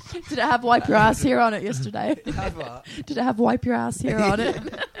 Did it have wipe your ass here on it yesterday? Have what? Did it have wipe your ass here on it?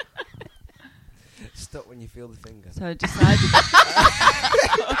 Stop when you feel the finger. So I decided.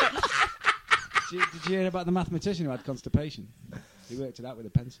 Did you hear about the mathematician who had constipation? He worked it out with a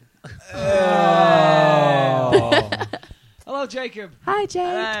pencil. Hello, Jacob. Hi, Jake.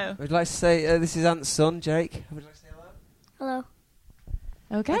 Hello. We'd like to say this is Ant's son, Jake. Would you like to say hello?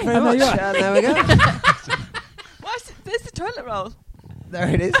 Hello. Okay. Thank you very much. And there we go. Why is it, there's the toilet roll. There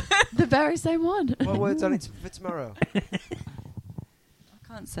it is. The very same one. What word's on it for tomorrow? I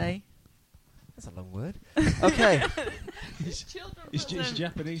can't say. That's a long word. Okay. Children It's present.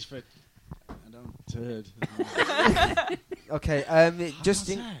 Japanese for I don't turd. Okay. Just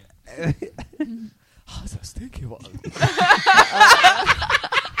in. Oh, that's a stinky one.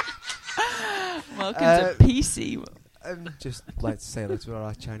 Welcome to PC. Just like to say hello to all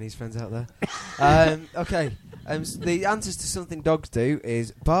our Chinese friends out there. Okay. So the answers to something dogs do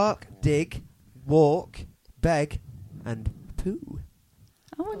is bark, dig, walk, beg, and poo.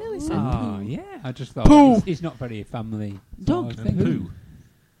 Oh, I nearly said Oh, poo. yeah. I just thought Poo. it's not very family. Dog sort of thing. thing. Poo.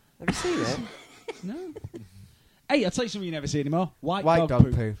 Have you seen it? No. Hey, I'll tell you something you never see anymore. White White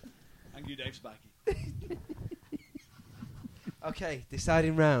dog poo. Thank you, Dave Spiky. Okay,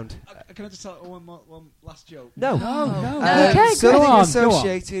 deciding round. Can I just tell one last joke? No. No. Okay, something go on,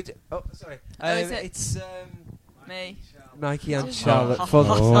 associated. Oh, sorry. Oh, is it? It's Me. Mikey and Oh. Charlotte. Oh.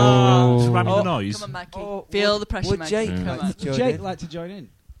 Fun. Just ramming Oh, the noise. Come on, Mackie. Oh, Feel would- the pressure, would Mackie. Jake Come like on. to join Jake in? like to join in?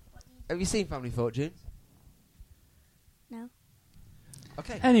 Have you seen Family Fortune? No.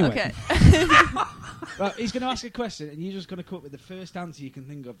 Okay. Anyway. Okay. Right, he's going to ask a question, and you're just going to come up with the first answer you can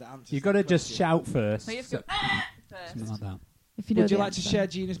think of. The answer. You've got to just shout first. Well, you have to go Something first. like that. If you know Would you the like to answer. share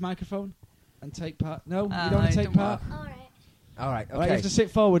Gina's microphone and take part? No, you no, don't want to take don't part. All right. All right. All right, you have Okay. to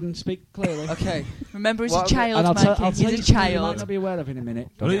sit forward and speak clearly. Okay. Remember, he's What- a child, And I'll Mackie. tell you He's something a you might child. not be aware of in a minute.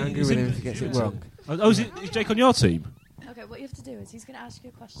 Don't Well, get angry is with it- him if he gets it wrong. Is Jake on your team? Okay, what you have to do is he's going to ask you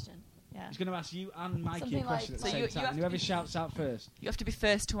a question. Yeah. He's going to ask you and Mikey Something a question like- at the So same you time. have And to whoever be- shouts out first, You have to be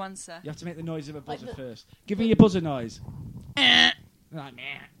first to answer. you have to make the noise of a buzzer Like the- first. Give me your buzzer noise. Like, meh.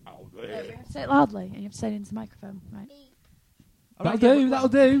 Oh, You have to say it loudly, and you have to say it into the microphone, right? All right, That'll yeah, do, but- that'll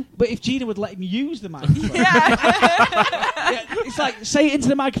do. But if Gina would let him use the microphone, Yeah. yeah, it's like say it into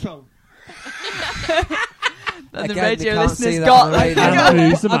the microphone. And the Again, radio they can't see listeners that got on the that. radio. And I've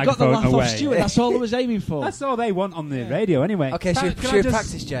lose the got the microphone laugh off away. Stuart. That's all I was aiming for. That's all they want on the radio, anyway. Okay, Can should I we just-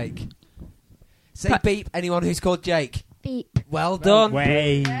 practice, Jake? Say beep, anyone who's called Jake. Beep. Well done.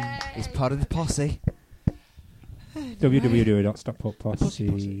 Way. He's part of the posse.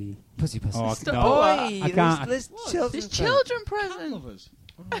 www.stoppopposse. Pussy pussy. Oh, Stop no. what? Boy, I can't- There's children. There's children Cat present. lovers.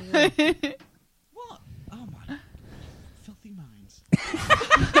 What? Oh my filthy minds.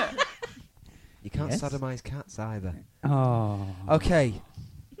 You can't Yes. sodomise cats either. Oh. Okay.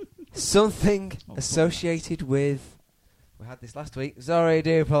 Something Oh, associated with. We had this last week. Sorry, I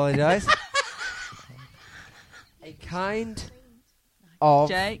do apologise. A kind of.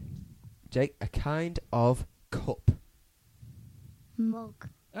 Jake. Jake, a kind of cup. Mug.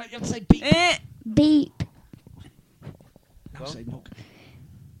 You have to say beep. Beep. Now say mug.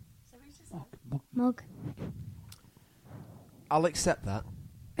 Mug. I'll accept that.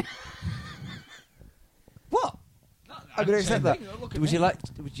 What? I'm going to accept that. Would you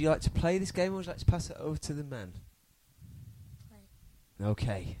like to play this game, or would you like to pass it over to the men?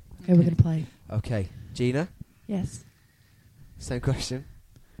 Okay. Okay, we're going to play. Okay. Gina, Yes. same question.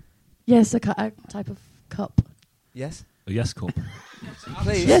 Yes, a type of cup. Yes. A yes cup.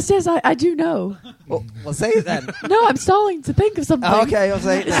 Please. Yes, I do know. Well, say it then. No, I'm stalling to think of something. Oh, okay, I'll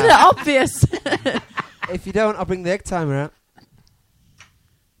say it Isn't it now. obvious? If you don't, I'll bring the egg timer out.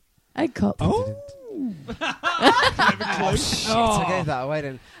 Egg cup. Oh. Oh, shit. I gave that away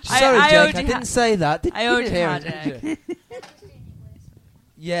then. I- Sorry, I Jake, already I didn't ha- say that. I You already didn't hear had it, did you?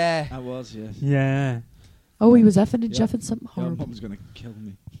 Yeah. I was, yes. Yeah. Oh, he was effing and Yeah. jeffing something Your horrible. mum's going to kill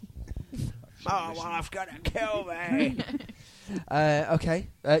me. Oh, well, I've got to kill me. Okay.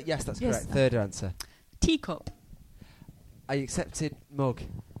 Yes, that's Yes. correct. Third answer. Teacup. I accepted mug.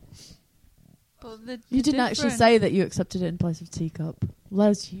 But the You didn't actually different. say that you accepted it in place of teacup.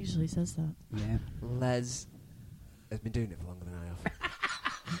 Les usually says that. Yeah. Les has been doing it for longer than I have.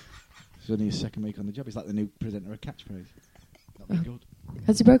 It's only his second week on the job. He's like the new presenter of Catchphrase. That'd be good.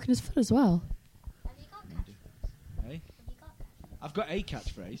 Has he broken his foot as well? Hey? I've got a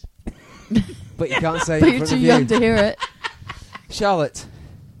catchphrase. But you can't say it But in you're front too of young you. to hear it. Charlotte,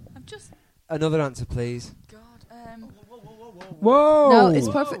 I'm just. another answer, please. God. Whoa. No, it's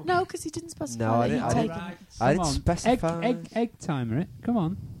perfect. No, because he didn't specify No, I that didn't- he'd I taken didn't- it. I didn't Come on. specify. Egg timer it. Come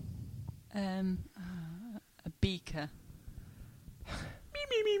on. A beaker.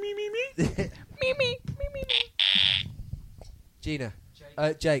 Gina.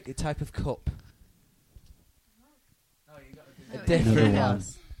 Jake, a type of cup. A No, different anything one.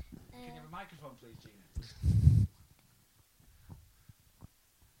 else. Can you have a microphone, please, Gina?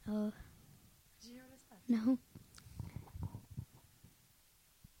 Oh. No.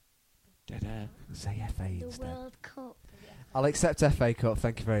 Say FA The instead. World Cup. I'll accept FA Cup,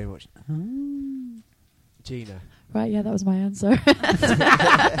 thank you very much. Gina. Right, yeah, that was my answer.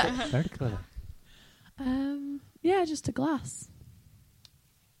 Very clever. Yeah, just a glass.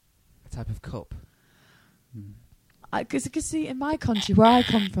 A type of cup. Because see, in my country, where I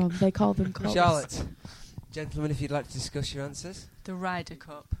come from, they call them cups. Charlotte. Gentlemen, if you'd like to discuss your answers. The Ryder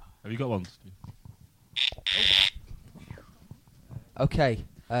Cup. Have you got one? Okay.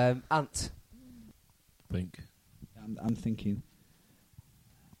 Ant. Think. I'm thinking.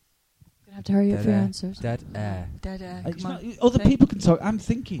 Gonna have to hurry up Dead for your air. answers. Dead air. Dead air. It's Come not, on. other Say. people can talk. I'm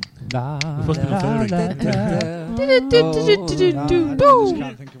thinking. La, We're supposed to be la, referring. la, la. I just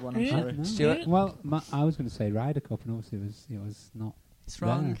can't think of one. I'm sorry. No. Stuart? Well, I was going to say Ryder Cup, and obviously it was not It's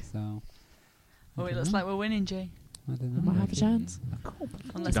wrong. there, so Oh, it looks like we're winning, Jay. I don't I know. might have a chance.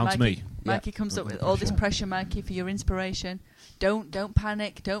 Unless Down to Mikey, me. Mikey comes up with all this pressure, Mikey, for your inspiration. Don't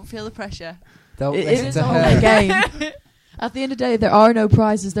panic. Don't feel the pressure. Don't It listen is to all her. a game. At the end of the day, there are no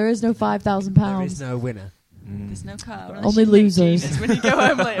prizes. There is no £5,000. There is no winner. There's no car. unless Only you make losers. Gina's when you go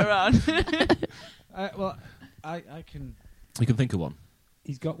home later on. Well, I can. You can think of one.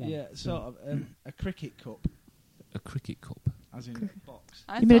 He's got one. Yeah, sort of a cricket cup, A cricket cup. as in box.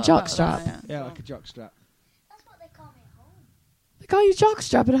 I You mean a thought about jockstrap? that, Yeah, like a jockstrap. That's what they call me at home. They call you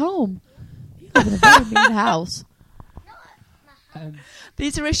jockstrap at home. You live in a very mean house.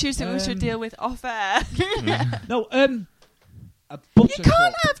 These are issues that we should deal with off air. No, a butter You can't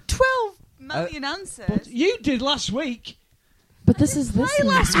cup. have 12 million answers. But you did last week. But this is this Play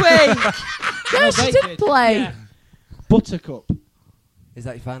week. last week. Yeah, she they did did. play. Yeah. Buttercup. Is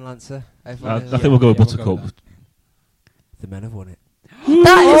that your final answer? I Everyone think we'll go with Yeah, we'll go Buttercup. with The men have won it.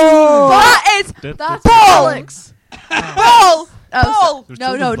 That is That's Ball! bollocks. ball. Oh, There's no,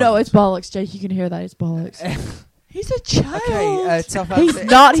 children no, no, playing. it's bollocks, Jake. You can hear that. It's bollocks. He's a child. Okay, top He's answer.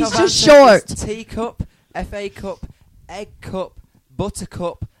 not, he's top just answer is short. Teacup, FA Cup, Egg Cup,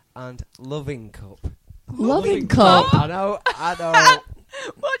 Buttercup, and Loving Cup. Loving cup. I know.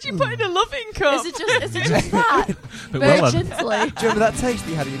 What do you put in a loving cup? Is it just that? But Very well then. gently. Do you remember that taste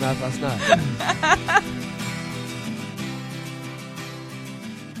you had in your mouth last night?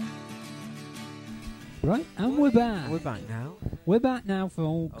 Right, and we're back. We're back now. We're back now,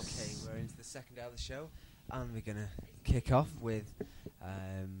 folks. Okay, we're into the second hour of the show, and we're gonna kick off with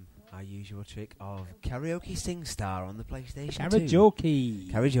our usual trick of Karaoke SingStar on the PlayStation 2. Karaoke.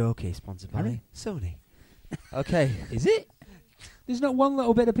 Karaoke, sponsored by Harry? Sony. Okay. Is it? There's not one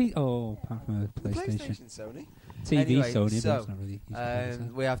little bit of Oh, apart from a PlayStation. Sony. TV Anyway, Sony, so, but it's not really. used to play, so.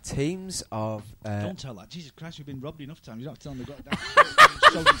 We have teams of. Don't tell that. Jesus Christ, we've been robbed enough times. You don't have to tell them they've got that.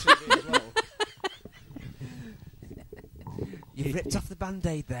 Sony TV as well. You've ripped off the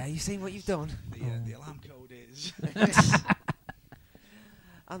band-aid there. You seen what you've done? The alarm code is.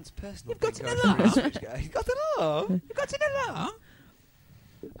 Ant's personal. You've got thing an going alarm? through this guy. You've got an alarm? You got an alarm?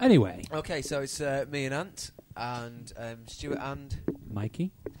 Anyway, Okay, so it's me and Ant, and Stuart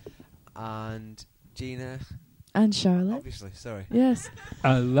Mikey. and Gina. And Charlotte. Obviously, sorry. Yes.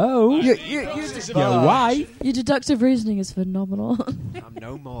 Hello. Your Your wife. deductive reasoning is phenomenal. I'm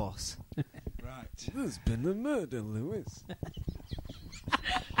no Morse. Right. There's been a murder, Lewis.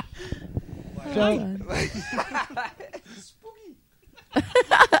 Well So, done.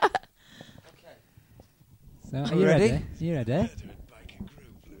 so are we you ready? ready? You ready?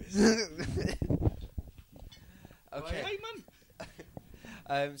 Okay.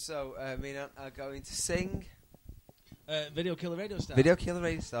 So me and Ant are going to sing Video Killer Radio Star. "Video Killer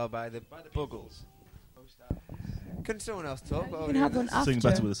Radio Star" by the Buggles. Couldn't someone else talk? You can have one after. Sing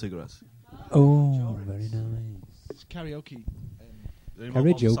better with a cigarette. Oh, very nice. It's karaoke.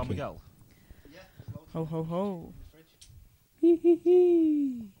 Karaoke. San Miguel. Ho ho ho. Hee hee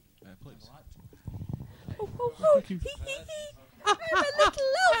hee. Please. Ho, ho, ho. I'm a little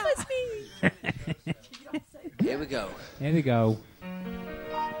Elvis me. Here we go. Here we go.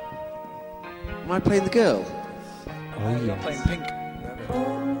 Am I playing the girl? Oh, yes. Playing Pink.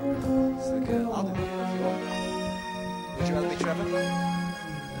 It's the girl. I'll do it if you want. Would you rather be Trevor?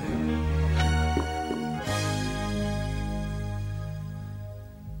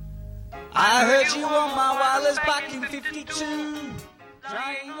 I heard you on my wireless back in 52.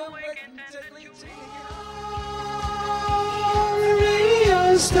 Trying to wake and take radio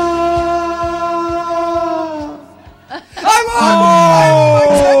star.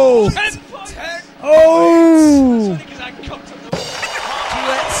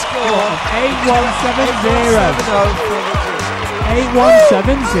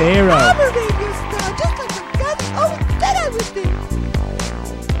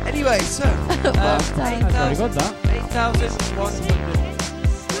 Anyway, so That's very good, that. 8,100.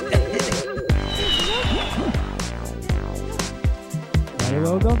 Very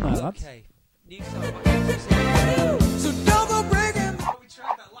well done, there, lads. Okay. New song. So don't go breaking. We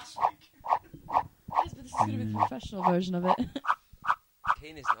tried that last week. Yes, but this is going to be the professional version of it.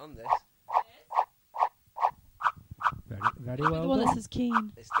 Keen isn't on this. Very The well one done. that says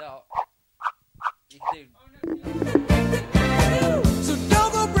Keen. It's not. You can do. So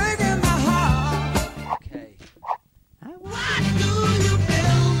don't go breaking my heart. Okay. Why do you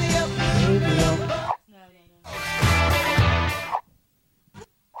build me up?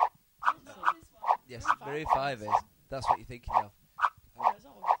 Yes, Maroon 5 is. That's what you're thinking of.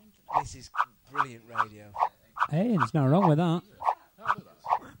 This is brilliant radio. Hey, there's nothing wrong with that.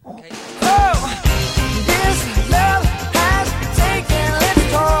 Okay. This love has taken its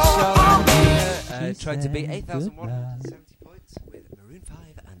toll on me. Trying to beat 8,170 points with Maroon 5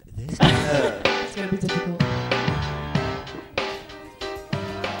 and this. It's going to be difficult. I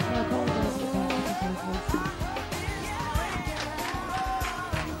apologize for that difficulty.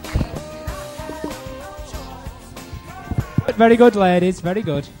 Very good, ladies. Very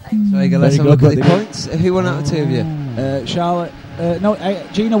good. So you go, let's have a Very look good, at the buddy. points. Who won out of two of you? Charlotte. No,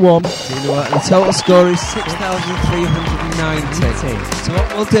 Gina won. So you know what? The total score is 6,390. So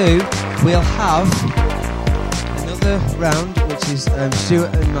what we'll do, we'll have another round, which is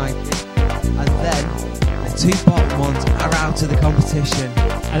Stuart and Mikey, and then the two bottom ones are out of the competition.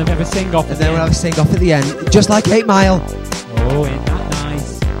 And then we have a sing-off. And then we'll have a sing-off at the end, just like 8 Mile. Oh, isn't that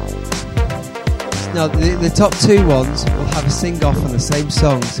nice? No, the top two ones will have a sing-off on the same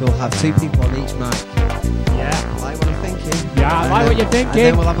song, so we'll have two people on each mic. Yeah. Like what I'm thinking. Yeah, I like what you're And then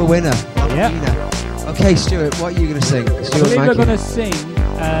thinking. we'll have a winner. We'll have a Yep. winner. Okay, Stuart, what are you going to sing? I Stuart, believe we're Mikey. going to sing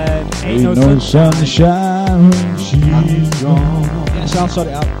Ain't Ain't No no Sunshine. sunshine when she's gone. Yes, I'll sort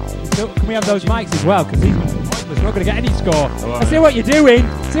it out. So, can we have those mics as well? Because these are pointless. We're not going to get any score. I see what you're doing.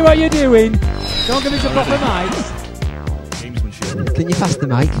 See what you're doing. Don't give me some proper mics. Gamesmanship. Can you pass the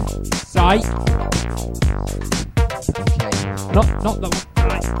mic? Sight. Okay. Not that one.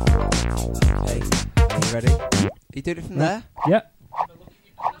 Okay. Are you ready? You doing it from there? Yep.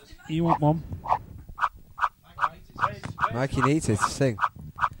 You want one? Mikey needs it to sing.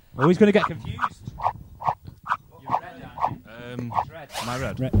 Oh, he's going to get confused. My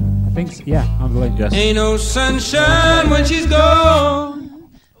red. I think so. Yeah, I'm going. Yes. Ain't no sunshine when she's gone.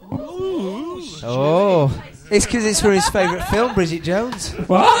 Oh. It's because it's for his favourite film, Bridget Jones.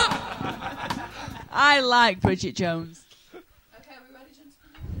 What? I like Bridget Jones.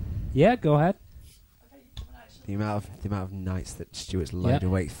 Yeah, go ahead. The amount of nights that Stuart's laid Yeah.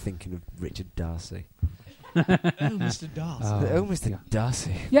 awake thinking of Richard Darcy. Mr. Darcy. Oh, Mr.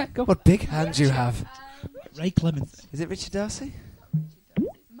 Darcy. Yeah, go. What big hands you have. Ray Clements. Is it Richard Darcy?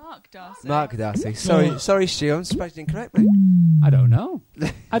 Mark Darcy. Mark Darcy. Sorry, Stu. I'm surprised you didn't correct me. I don't know.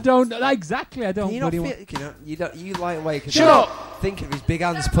 I don't know. Exactly, I don't Can you not bloody feel, you lie awake and Shut up! think of his big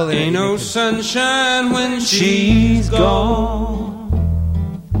hands pulling. Ain't at you no thinking, sunshine when she's gone.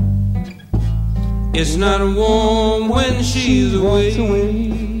 It's not warm when she's away. She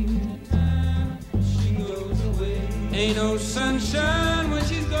goes away. Ain't no sunshine when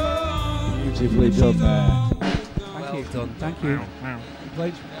she's gone. Beautifully done there. well done. Thank you.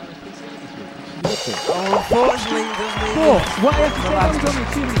 Played Oh, unfortunately, it doesn't mean. But what I have to say, that was only a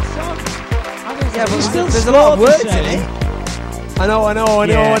 2-minute song. Yeah, but still there's a lot of scored the words in same. it. I know.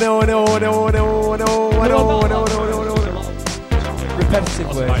 Repetitive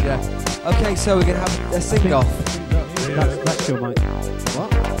words, yeah. Okay, so we're going to have a sing-off. That's your mic. What?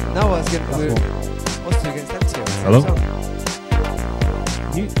 No, I was going to... What's two against them two? Hello?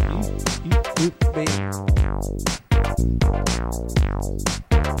 You. Me.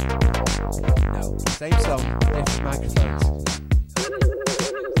 No. Same song, different microphones.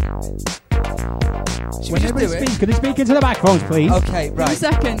 Should we just do it? Can you speak into the microphones, please? Okay, Give me a right.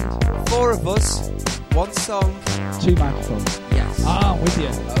 second. 4 of us, one song. 2 microphones. Yes. Ah, I'm with you.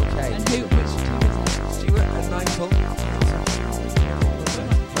 Okay. And who? Stuart and Michael.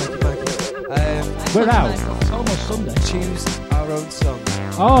 We're out. It's almost Sunday. Choose our own song.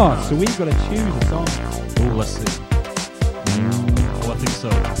 Oh, so we've got to choose a song. Oh, let's see. Oh, I think so.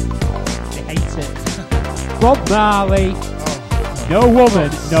 I hate it. Bob Marley. No woman,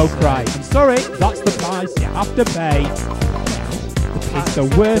 no cry. I'm sorry, that's the price you have to pay. It's the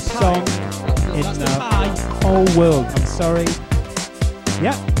worst song in the whole world. I'm sorry.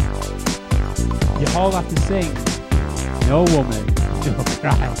 Yep. You all have to sing. No woman, no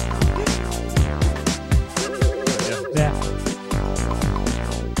cry. there.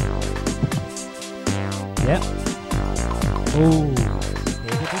 Yep. Oh.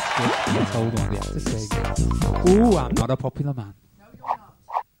 Let's hold on. We have to sing. Ooh, I'm not a popular man.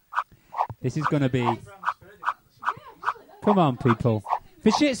 This is going to be... Come on, people. For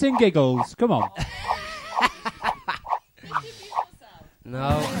shits and giggles, come on.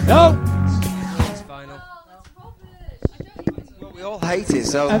 No. No! It's final. Well, we all hate it,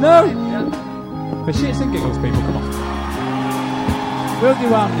 so... I know! For shits and giggles, people, come on. We'll do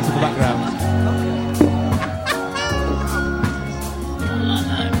harmonies in the background.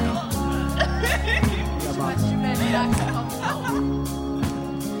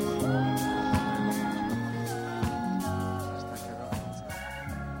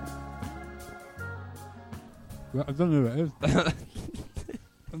 Well, I don't know who it is.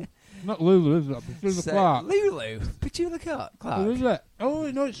 Not Lulu, is it? Petula Clark. Lulu? Petula Clark? Who is it?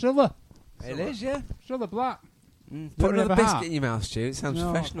 Oh, no, it's Silver. It is, yeah. Silver Black. Put another biscuit heart. in your mouth, Stu. It sounds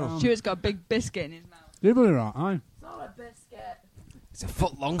No, professional. Stuart's got a big biscuit in his mouth. You believe that, aye? It's not a biscuit. It's a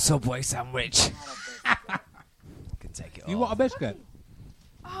foot-long Subway sandwich. Can take it You all. want a biscuit?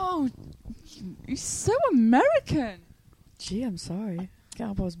 Oh, you're so American. Gee, I'm sorry. Can't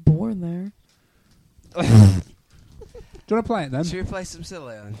help I was born there. Do you want to play it then? Should we play some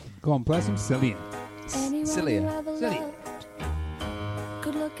Cillian? Go on, play some Cillian. Anyone Cillian. you ever Cillian. loved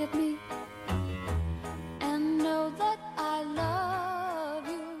could look at me and know that I love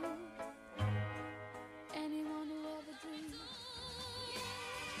you. Anyone who ever dreamed.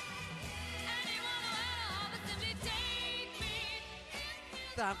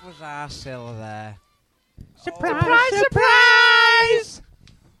 That was our Cilla there. Surprise, surprise!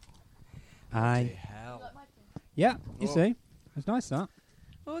 Aye. Hell. Yeah, you Oh. see. It's nice, that.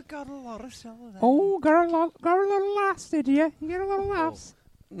 Oh, I got a lot of Cilla there. Oh, got a little laughs, did you? You get a little laughs.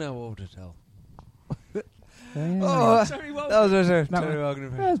 No order tell. Oh, Terry Wogan. That was a That Terry one. Wogan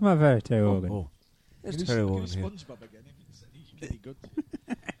impression. There's my very Terry Wogan. Oh. There's Terry Wogan here. SpongeBob again. He's really good.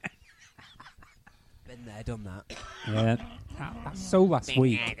 Been there, done that. Yeah. That's so last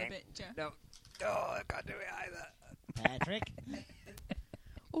week. No. Oh, I can't do it either. Patrick.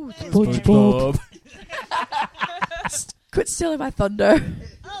 Oh, SpongeBob. quit stealing my thunder.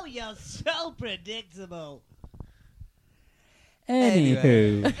 Oh, you're so predictable.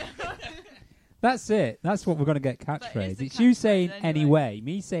 Anywho. That's it. That's what we're going to get catchphrase. the It's you catchphrase saying anyway. anyway,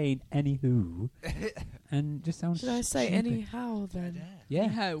 me saying anywho, and just sounds Should I say stupid. anyhow then? Yeah.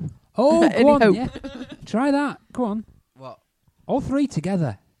 Anyhow. Oh, go on. Anyhow. Yeah. Try that. Go on. What? All three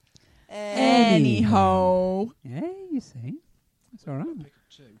together. Anyhow. Yeah, you see. That's all right.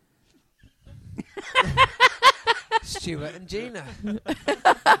 Stuart and Gina.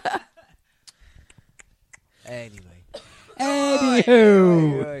 Anyway.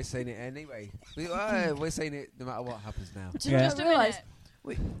 Anywho. We're saying it anyway. We're saying it no matter what happens now. Do you Yeah. just realise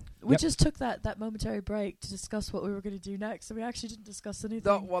we Yep. just took that momentary break to discuss what we were going to do next, and we actually didn't discuss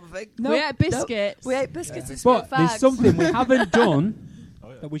anything. Not one thing. No, we ate biscuits. We ate biscuits and but smoked there's fags. something we haven't done Oh,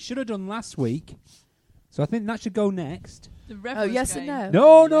 yeah. that we should have done last week. So I think that should go next. The Oh, Revelers yes game. and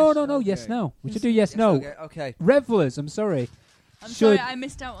no. No. okay. Yes, no. We Yes, should do yes, no. Okay. Revelers, I'm sorry. I'm Should- sorry, I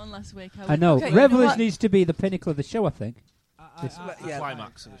missed out on last week. I know. Okay, you know Revelers what? needs to be the pinnacle of the show, I think. Yeah.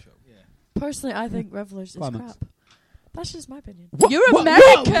 Climax of the show. Personally, I think Revelers is Climax. crap. That's just my opinion. You're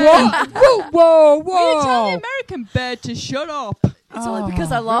American. Whoa! Will you tell the American bird to shut up? It's only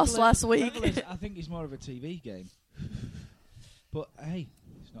because I lost last week. Revelers, I think it's more of a TV game. But hey,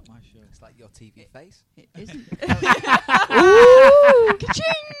 it's not my show. It's like your TV face. It isn't. Ooh!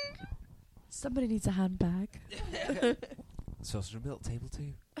 Ka-ching! Somebody needs a handbag. Saucer and milk, table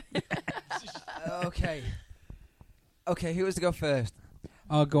 2. Okay. Okay, who was to go first?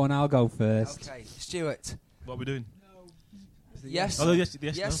 Oh, go on, I'll go first. Okay, Stuart. What are we doing? Yes. Oh, no, yes,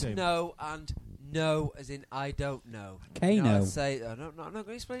 Yes, no. game. no, and no, as in I don't know. Kano. You're not allowed to say, I'm not going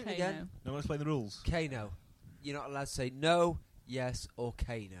to explain it again. Kano. No one explain the rules. Kano. You're not allowed to say no, yes, or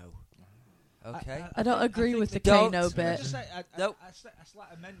Kano. Okay? I don't agree with the Don't- Kano Can I bit. just say Nope. a slight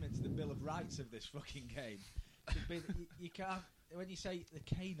amendment to the Bill of Rights of this fucking game should be that you can't, when you say the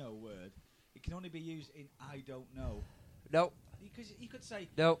Kano word, it can only be used in I don't know. No, Because you could say,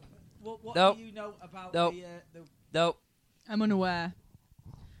 no, what Nope. do you know about Nope. the no. I'm unaware.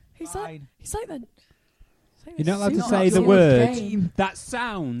 He's like fine? the. You're not allowed to Super say the Sealed word game. that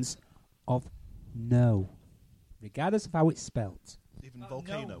sounds of no, regardless of how it's spelt. Even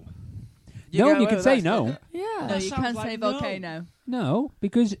volcano. No, get you away can with say that no. stuff. Yeah. No, That you sounds can't like say no. volcano. No,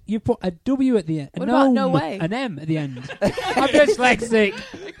 because you put a W at the end. What about no way? An M at the end. I'm dyslexic.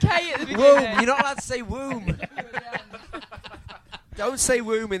 A K at the beginning. Womb. You're not allowed to say womb. Don't say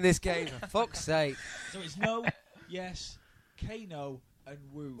womb in this game, for fuck's sake. So it's no, Yes, Kano and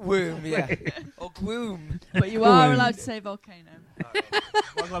Womb. Womb, yeah. Or gloom. But you are allowed to say volcano.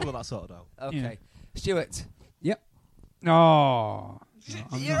 I'm glad we got that sorted out. Okay. Yeah. Stuart. Oh.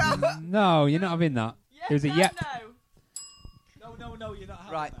 You're out. No, you're not having that. It was a yep. No, you're not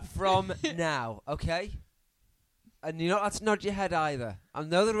having Right, that. from now, okay? And you're not allowed to nod your head either. I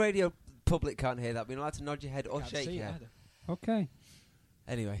know the radio public can't hear that, but you're not allowed to nod your head or Can't shake see your it head. either. Okay.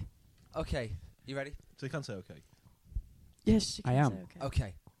 Anyway. Okay, you ready? So you can say okay. Yes, you I can am. say okay.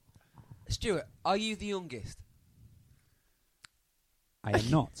 Okay. Stuart, are you the youngest? I am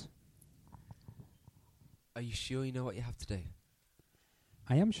not. Are you sure you know what you have to do?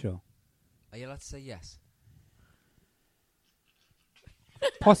 I am sure. Are you allowed to say yes?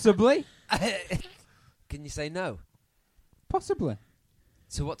 Possibly. Can you say no? Possibly.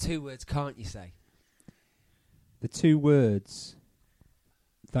 So what 2 words can't you say? The 2 words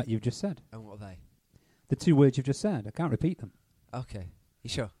that you've just said. And what are they? The 2 words you've just said. I can't repeat them. Okay. You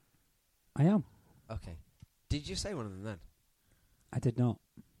sure? I am. Okay. Did you say one of them then? I did not.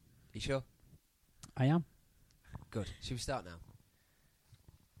 You sure? I am. Good. Should we start now?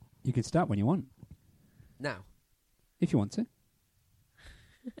 You can start when you want, Now. if you want to.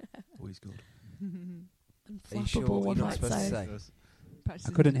 Always good. Are you sure Unflappable, what one you're not might supposed to say. say?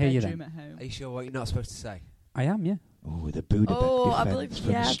 Practicing I couldn't in the hear you bedroom then. at home. Are you sure what you're not supposed to say? I am, yeah. Oh, the Buddha Oh, I defence believe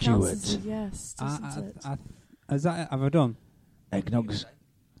from yeah, Stuart. counts as a yes, doesn't it? Is that, have I done? Eggnogs. He said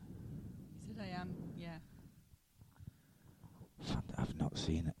I am, yeah. I've not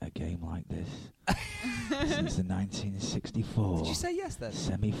seen a game like this since the 1964 Did you say yes then?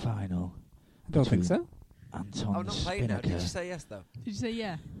 semi-final. I don't think so. Anton I'm not playing now. Did you Spinnaker. say yes though? Did you say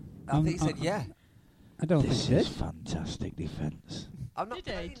yeah? I think you said yeah. I don't This think is you did. fantastic defence. I'm not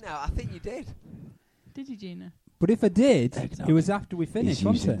Did playing it? now. I think you did. Did you, Gina? But if I did, Eggnog. it was after we He's finished, using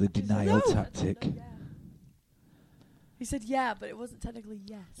wasn't the it? denial No. tactic. He said yeah, but it wasn't technically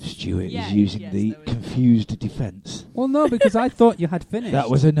yes. Stuart Yeah, is using yes, the there was- confused defence. Well, no, because I thought you had finished. That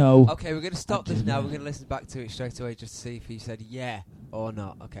was a no. Okay, we're going to stop I this now. didn't. We're going to listen back to it straight away just to see if he said yeah or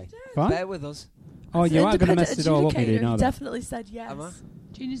not. Okay. Fine. Bear with us. Oh, you are going to Independent mess it all up, you do adjudicator, know he that. definitely said yes. Am I?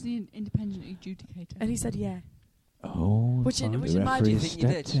 Gina's the independent adjudicator. And he said yeah. Oh, Which in- the which in my referee view- has Do you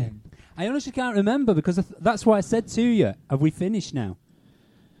think you stepped did? in. I honestly can't remember because that's what I said to you. Have we finished now?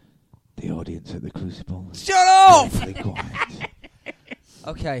 The audience at the Crucible. is Shut up! deathly quiet.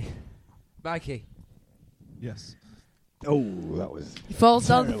 Okay. Mikey. Yes. Oh, that was He falls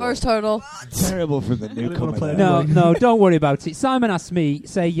down the Terrible. first hurdle. terrible from the didn't newcomer. wanna play there. No, no, don't worry about it. Simon asked me,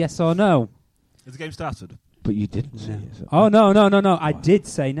 say yes or no. Has the game started? But you didn't say it. so- Oh, no. I Wow. did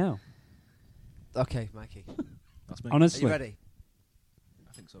say no. Okay, Mikey. That's me. Are Honestly. you ready?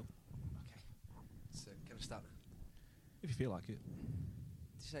 I think so. Okay. So, can I start now? If you feel like it.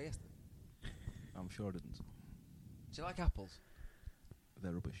 Did you say yes then? I'm sure I didn't. Do you like apples?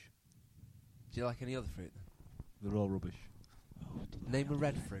 They're rubbish. Do you like any other fruit then? They're all rubbish. Name a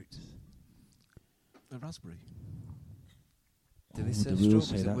red fruit. A raspberry. Do they Oh, serve the rules strawberries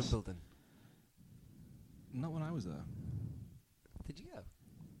say at that's- Wimbledon? Not when I was there. Did you go?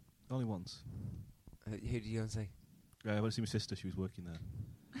 Only once. Who did you go and see? I went to see my sister. She was working there.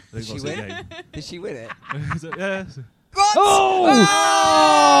 I Did didn't she go see the win? game. Did she win it? So, yeah. What?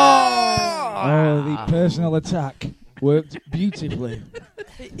 Oh, the personal attack worked beautifully.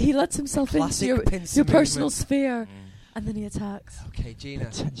 He lets himself Classic into pincer your personal movement. sphere, and then he attacks. Okay, Gina.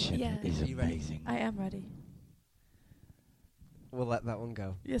 The tension Yeah. is Are you ready? amazing. I am ready. We'll let that one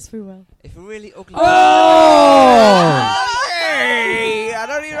go. Yes, we will. If a really ugly... Oh! Hey! I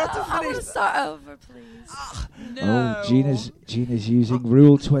don't even have to I want finish. to start over, please. No. Oh, Gina's using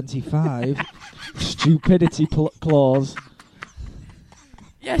Rule 25, stupidity clause.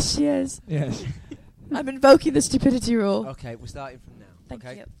 Yes, she is. Yes. I'm invoking the stupidity rule. Okay, we're starting from now. Thank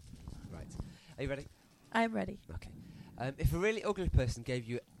okay? you. Right. Are you ready? I am ready. Okay. If a really ugly person gave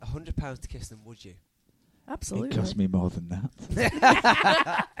you £100 to kiss them, would you? Absolutely. It cost me more than that.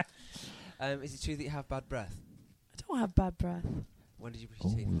 Is it true that you have bad breath? I don't have bad breath. When did you brush Oh,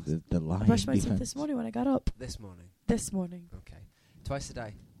 your teeth? last? the I line brushed my teeth defense. this morning when I got up. This morning. This morning. Okay. Twice a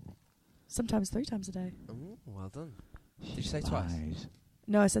day. Sometimes 3 times a day. Ooh, well done. Did you say twice? Lies.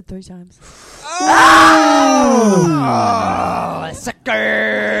 No, I said 3 times. Oh,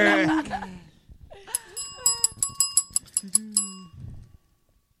 sucker!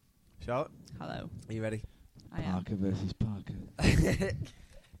 Shout. Hello. Are you ready? I am. Parker versus Parker.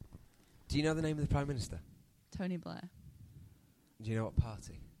 Do you know the name of the Prime Minister? Tony Blair. Do you know what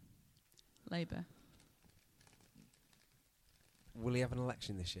party? Labour. Will he have an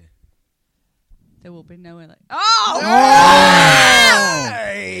election this year? There will be no election. Oh!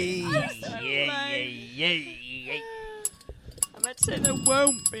 say there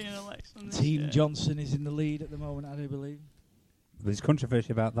won't be an election this Team year. Johnson is in the lead at the moment, I do believe. There's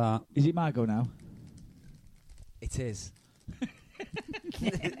controversy about that. Is it my go now? It is.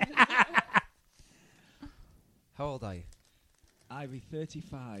 How old are you? I'll be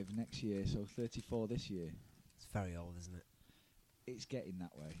 35 next year, so 34 this year. It's very old, isn't it? It's getting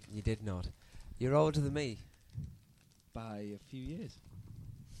that way. You did nod. You're older than me. By a few years.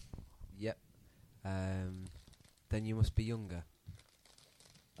 Yep. Then you must be younger.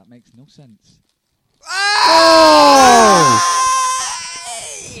 That makes no sense. Oh!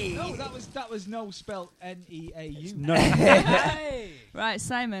 No, that was no spelled N-E-A-U. No. Right,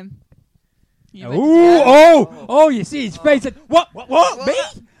 Simon. You Ooh, ready to go? oh, you see his face. What? Me?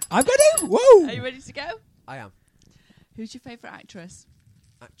 I'm going to? Whoa. Are you ready to go? I am. Who's your favourite actress?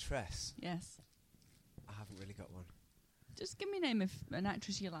 Actress. Yes. I haven't really got one. Just give me a name of an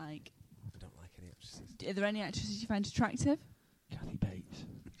actress you like. I don't like any actresses. Are there any actresses you find attractive? Kathy Bates.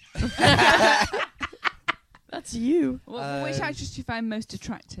 That's you. Which actress do you find most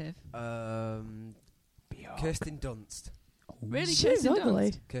attractive? Kirsten Dunst. Really, She's Kirsten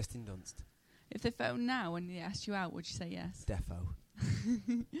ugly. Dunst? Kirsten Dunst. If they phone now and they asked you out, would you say yes? Defo.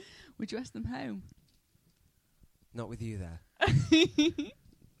 Would you ask them home? Not with you there.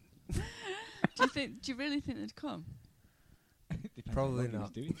 Do you really think they'd come? Probably on what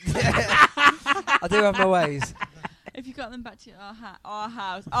not. he was doing. I do have my ways. If you got them back to our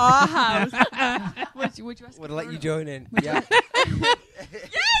house, would you ask? Would I them let for you a- join in? Would Yeah.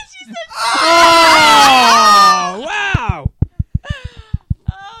 Yes, you said. Oh, wow.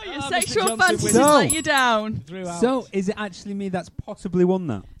 Oh, your Mr. sexual Johnson fantasies wins. let you down. Throughout. So, is it actually me that's possibly won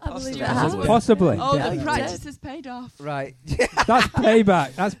that? I believe it Possibly. has. Possibly. Oh, Yeah, the you practice did. has paid off. Right. That's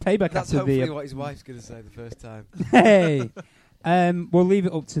payback. That's payback That's after hopefully the. what his wife's going to say the first time. Hey. We'll leave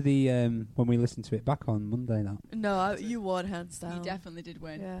it up to the when we listen to it back on Monday. Now, No, you won hands down. You definitely did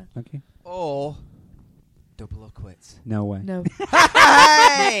win. Yeah. thank you. Or double or quits. No way. No.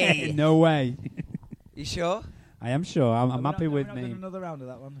 Hey! No way. You sure? I am sure. I'm happy with we're not me. doing another round of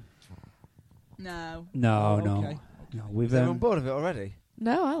that one. No. No, Oh, no, okay. no. We've Is everyone bored of it already?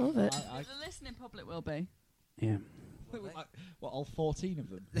 No, I love it. I- The listening public will be, yeah. What, all 14 of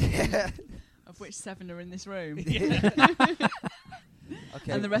them? of which 7 are in this room,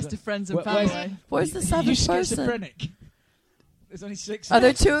 Okay. and the rest are friends and Where's- family. Where's the You seventh person? schizophrenic. There's only 6. Are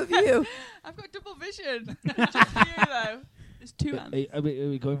there 2 of you? I've got double vision. Just you though. There's 2 hands. Are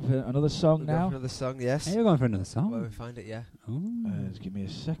we going for another song We'll go now? for another song, yes. Hey, you're going for another Where song. we find it, yeah. Oh. Just give me a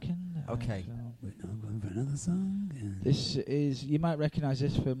second. Okay. We're not going for another song. This is, you might recognise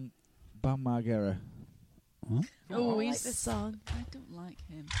this from Bam Margera. What? Oh, I like he's this song. I don't like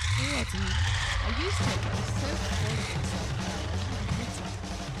him. Oh, I do. I used to, but he's so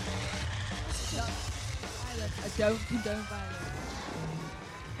violent. I don't condone violence.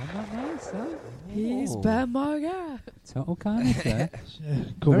 I'm not nice, huh? He's Oh. Bam Margera. Total kindness there.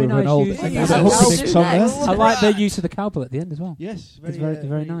 Cover Very of nice an old use. an He's old a Hook super song there. nice. I like the use of the cowbell at the end as well. Yes, It's very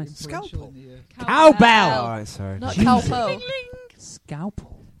nice. influential Scalpel. in the, Cowbell. Alright, sorry. Not Jesus. Calpo.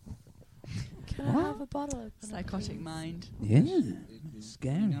 Scalpel. Can I have a bottle opener? Psychotic mind. Yeah. Running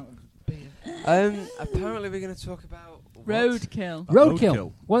Scary. out of beer. Apparently we're going to talk about... what? Roadkill.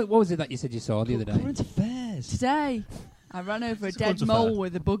 Roadkill. What was it that you said you saw the other day? Current affairs. Today, I ran over a It's a dead fun mole affair.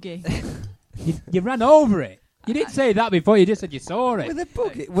 with a buggy. You ran over it. You didn't say that before. You just said you saw it. With a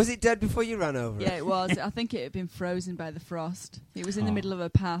bucket. Was it dead before you ran over Yeah, it? it was. I think it had been frozen by the frost. It was in the Oh. middle of a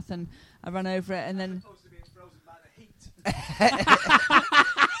path, and I ran over it, and then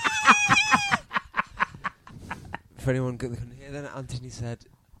For anyone that couldn't hear that, Anthony said,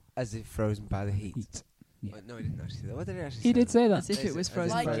 as if frozen by the heat. Heat. Yeah. No, he didn't actually say that. What did he actually He say? did say that. as if it was As if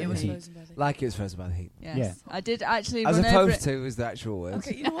frozen Like by by it the was heat. frozen by the Like it was frozen by the heat. Yes, Yeah. I did actually As run over opposed it. to was the actual words.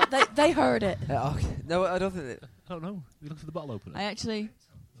 Okay, you know what? They heard it. Okay. No, I don't think that... I don't know. You look for the bottle opener. I actually,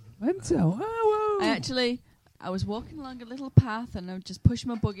 I was walking along a little path, and I just pushed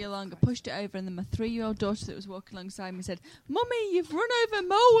my buggy along. I pushed it over, and then my 3-year-old daughter that was walking alongside me said, "Mummy, you've run over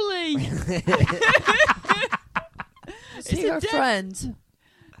Moley." Was It's he a her dead- friend?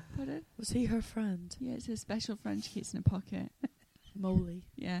 Pardon? Was he her friend? Yeah, it's a special friend she keeps in her pocket. Molly.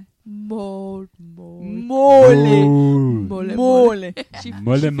 Yeah. Molly. Moley. Molly. Moley. She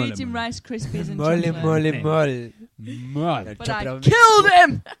Molly, feeds molly, him molly. Rice Krispies and Molly, chocolate. molly, molly. Mud. But Chop I it over, killed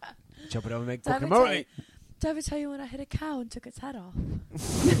him! Chop it over, make Did I fucking ever tell molly. you- did I ever tell you when I hit a cow and took its head off?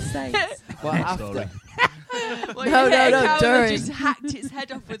 States. What, after? Well, No, you hit a no, cow during. and just hacked its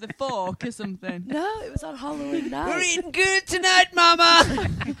head off with a fork or something. No, it was on Halloween night. We're eating good tonight, mama!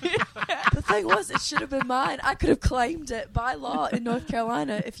 The thing was, it should have been mine. I could have claimed it by law in North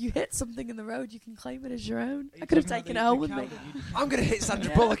Carolina. If you hit something in the road, you can claim it as your own. I could have taken it home with me. I'm going to hit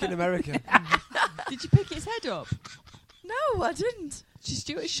Sandra Bullock in America. Did you pick its head up? No, I didn't.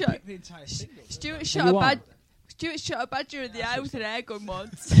 Stuart shot The entire single. Stuart You are. shot a badger in the eye with an air gun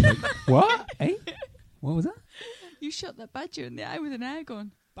once. What? Eh? What was that? You shot that badger in the eye with an air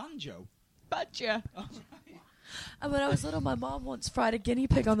gun. Banjo. Badger. And when I was little, my mom once fried a guinea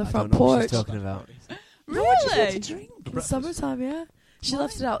pig on the I front don't know what porch. she's talking about. Really? In the summertime, yeah. She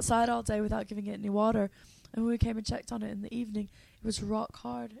left it outside all day without giving it any water. And when we came and checked on it in the evening, it was rock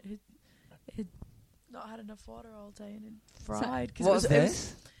hard. It had not had enough water all day and it fried. What was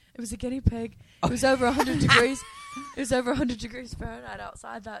this? It was a guinea pig. It was over 100 degrees. It was over 100 degrees Fahrenheit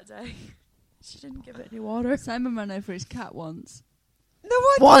outside that day. She didn't give it any water. Simon ran over his cat once. No,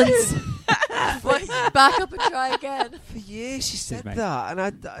 I Once. didn't. Back up and try again. For years she said mate. that, and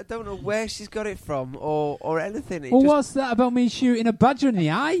I don't know where she's got it from or anything. It Well, just, what's that about me shooting a badger in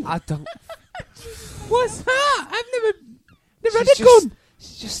the eye? I don't. What's that? I've never had She's a gun.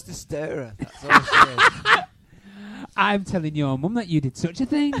 She's just a stirrer. That's all she is. I'm telling your mum that you did such a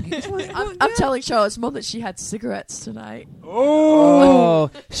thing. It's like, I'm telling Charlotte's mum that she had cigarettes tonight. Oh,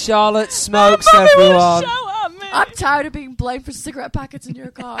 Charlotte smokes, everyone. Shout at me. I'm tired of being blamed for cigarette packets in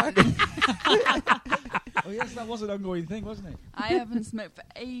your car. Oh yes, that was an ongoing thing, wasn't it? I haven't smoked for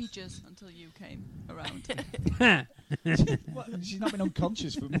ages until you came around. What? She's not been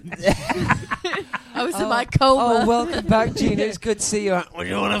unconscious for months. I was in my coma. Oh, welcome back, Gina. It's good to see you. Well,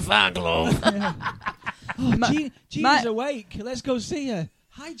 you want a fan club? Oh, Ma- Gina's Ma- awake. Let's go see her.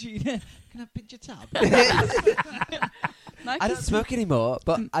 Hi, Gina. Can I pinch your tab? I don't smoke anymore,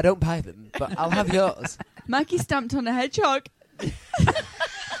 but I don't buy them. But I'll have yours. Mackie stamped on a hedgehog.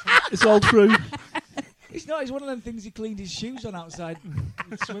 It's all true. It's not. It's one of them things he cleaned his shoes on outside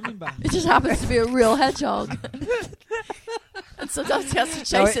the swimming bath. It just happens to be a real hedgehog. And sometimes he has to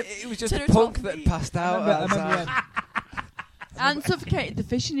No, chase it. it was just 10 a or punk 12 that feet. passed out. I remember, outside. And suffocated the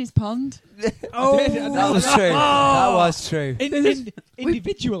fish in his pond. Oh, That was true. That was true.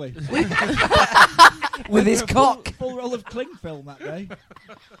 Individually. With his cock. Full roll of cling film that day.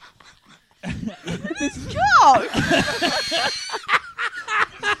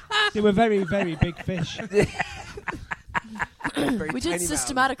 They were very, very big fish. Very We tiny did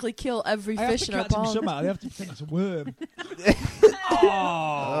systematically kill every I have fish to in our catch them pond. somehow. They have to pretend it's a worm.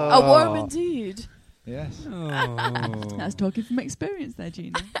 mouth. A worm indeed. Yes. That's talking from experience there,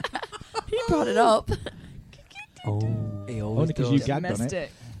 Gina. He brought it up. oh, He always Only because you does. gagged on it.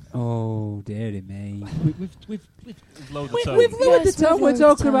 Domestic. oh, dearie me. We've Load We've the lowered Yes, the tone. we've We're lowered the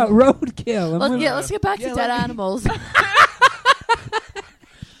talking about tone. roadkill. and Let's get back to Yeah, dead let me- animals.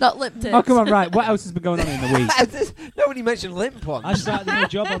 Not lip tips. Oh, come on, right. What else has been going on in the week? Nobody mentioned limp one. I started a new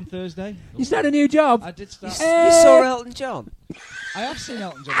job on Thursday. You started a new job? I did You start. saw Elton John. I have seen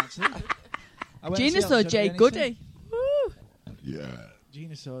Elton John actually. I went to Gina see saw Elton John Jay at the Goody.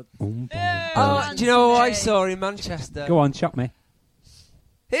 Gina saw. Oh, do you know what I saw in Manchester? Go on, chop me.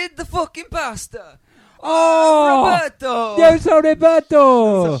 Hit the fucking pasta. Oh! Roberto. Yo, so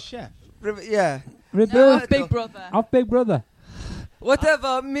Roberto! Chef. Yeah. Roberto. Big Brother. Off Big Brother.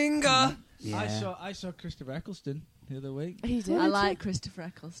 Whatever, Minga. I saw Christopher Eccleston the other week. He did. I like Christopher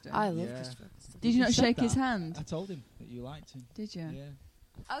Eccleston. I love Yeah. Christopher. Did you not said shake his that. hand? I told him that you liked him. Did you? Yeah.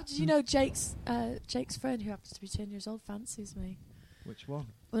 Oh, did you know Jake's friend, who happens to be 10 years old, fancies me? Which one?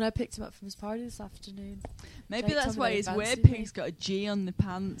 When I picked him up from his party this afternoon. Maybe Jake that's told me why that he his weird fancied me. pig's got a G on the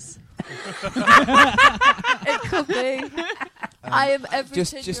pants. It could be. I am every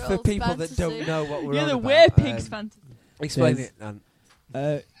Just for people that don't know what we're You're on the about, weird pig's fantasy. Explain Yes. it, Nan.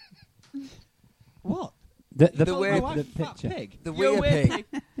 What? The weird- my fat picture. pig. The You're a weird weird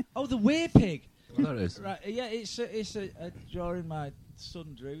pig. Oh, the weird pig. There it is. Right. Yeah. It's a drawing my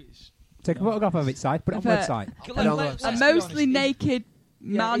son drew. It's Take a photograph of its side, put it on But- website. Put it on the Let's A be mostly honest, naked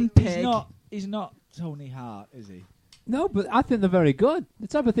yeah, man he's pig. He's not Tony Hart, is he? No, but I think they're very good. The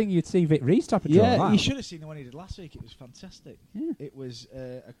type of thing you'd see Vic Reese type of Yeah, draw. you should have seen the one he did last week. It was fantastic. Yeah. It was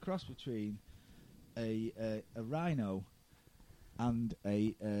a cross between a rhino and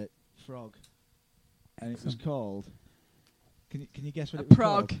a frog, and it was called. Can you guess what A it was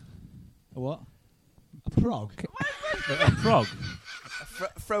prog. called? A what? A prog. A frog.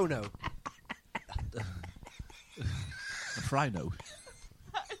 Frono. A frino.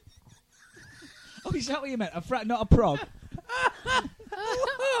 Oh, is that what you meant? Not a prog.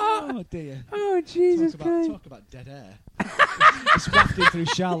 Oh dear. Oh, Jesus Christ. Talk about dead air. It's wafting through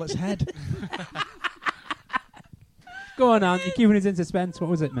Charlotte's head. Go on, Ant. You're keeping us in suspense. What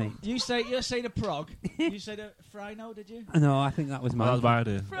was it, mate? You're saying a prog. You said a Frino, did you? No, I think that was That mine. was my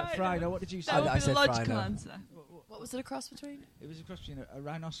idea. Frino, what did you say? That would I be the said logical Frino. answer. What was it a cross between? It was a cross between a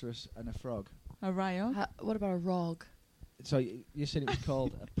rhinoceros and a frog. A Ryo. What about a rog? So you said it was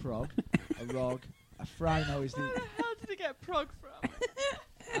called a prog, a rog, a Frino is Where the... the hell did he get prog from?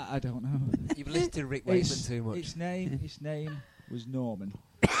 I don't know. You've listened to Rick Wakeman too much. Its name was Norman.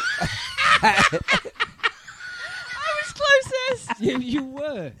 I was closest. You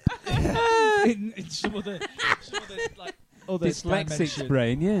were. in some other like other Dyslexic dimension.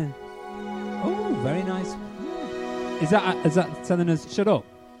 brain, yeah. Oh, very nice. Is that telling us shut up?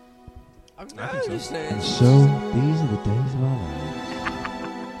 I'm I think so. just And so these are the days of our lives.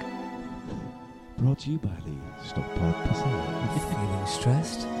 Brought to you by the Stockport Casino. feeling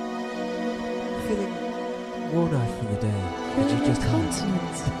stressed, feeling worn out from the day that you just had.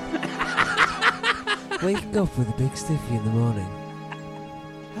 Continent. Waking up with a big stiffy in the morning.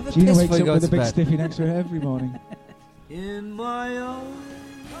 Have a Gina piss wakes before you up go with a to big bed. stiffy next to her every morning. In my own.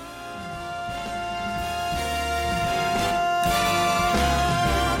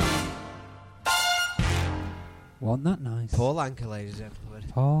 Wasn't that nice? Paul Anka, ladies and gentlemen.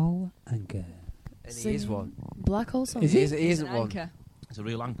 Paul Anka. And he is one. Black hole song. Is He, he? is, he isn't An one. anchor. It's a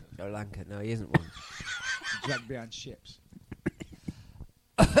real anchor. No, Lanka. No, he isn't one. Dragged behind ships.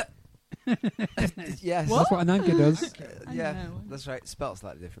 Yes. That's what an anchor does. I Yeah, know. that's right. Spelled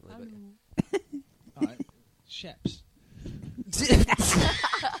slightly differently. Alright. Ships. But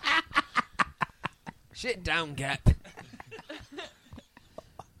shit down, Gap.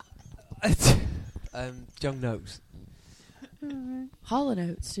 John Noakes. Hall &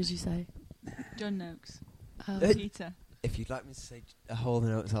 Oates, did you say? John Noakes. Uh, Peter. If you'd like me to say a Hall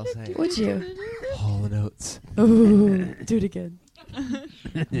and Oates, I'll say it. Would you? Hall and Oates. Ooh, do it again.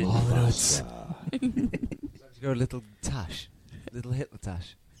 Hall and Oates. Go a little tash. Little Hitler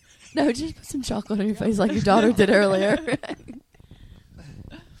tash. No, just put some chocolate on your face like your daughter did earlier.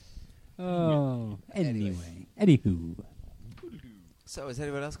 Oh, anyway. Anywho. So, has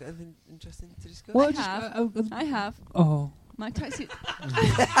anyone else got anything interesting to discuss? Well, I have. Oh. My taxi.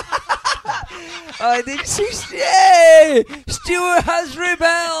 I did see. Yay! Stuart has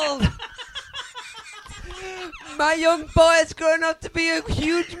rebelled. My young boy has grown up to be a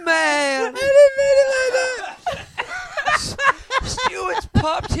huge man. I didn't mean it like that. Stuart's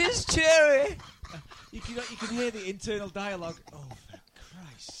popped his cherry. You can hear the internal dialogue. Oh, for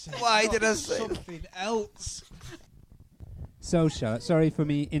Christ's sake. Why not did I say something else? So, Charlotte, sorry for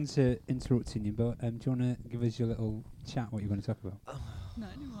me interrupting you, but do you want to give us your little chat, what you're going to talk about? No,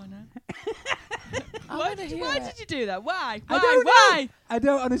 I don't want to. Why Why did you do that? Why? I don't know. Why? I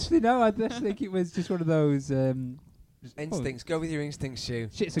don't honestly know. I just think it was just one of those... Instincts. Go with your instincts, Stu.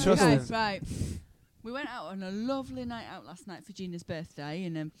 Shit's a Trust good them. Right. We went out on a lovely night out last night for Gina's birthday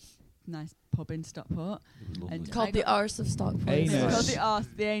in a nice pub in Stockport. And I Called the got- arse of Stockport. Anus. It's called the arse,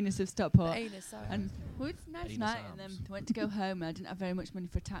 the anus of Stockport. Anus, sorry. And we had a nice Anus night, and arms. then went to go home. And I didn't have very much money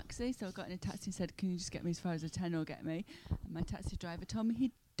for a taxi, so I got in a taxi and said, "Can you just get me as far as a 10 or get me?" And my taxi driver told me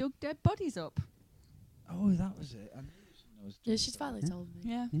he dug dead bodies up. Oh, that was it. I knew someone was Yeah, she's finally told me.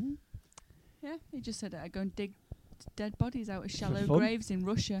 Yeah, Hmm? yeah. He just said I go and dig dead bodies out of shallow fun? graves in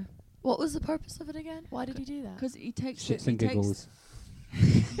Russia What was the purpose of it again? Why did he do that? because he takes Shits he and takes- giggles.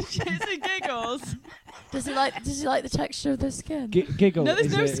 Shits and giggles. Does he like the texture of their skin? Giggle. No, there's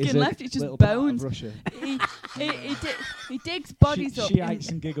is no a- is skin a left, it's just little part of bones. Russia. he digs bodies up. Shiites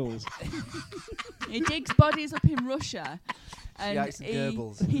and giggles. He digs bodies up in Russia, and Shiites and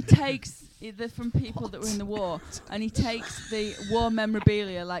Goebbels. he takes they're from people that were in the war, and he takes the war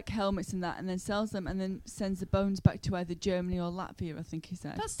memorabilia like helmets and that, and then sells them, and then sends the bones back to either Germany or Latvia. I think he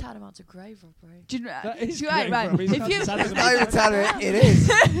said. That's tantamount to grave robbery. Do you know, That is right, grave right. robbery. If It's you, not sad as a Not even telling it. It is.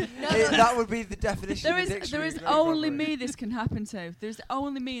 No, That would be the definition. there of is dictionary there is of grave only robbery. me this can happen to. There's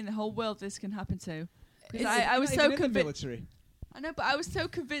only me in the whole world this can happen to. Because Is it- I was Not so even in the convinced. military. I know, but I was so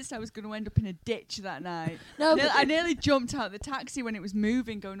convinced I was going to end up in a ditch that night. No, I nearly jumped out of the taxi when it was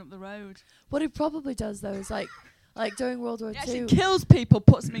moving going up the road. what he probably does though is like during World War He actually II. kills people,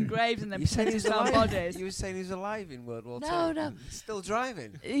 puts them in graves, and then You said he pretends was to sell alive. bodies. You were saying he was alive in World War II. No, no. Still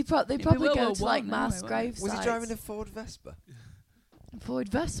driving. They It'd be probably World go War to like One mass anyway, grave Was he sites. driving a Ford Vespa? Ford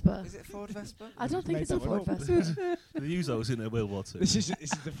Vespa? Is it Ford Vespa? I don't think Made it's a that one Ford up. Vespa. They use those in World War II. This is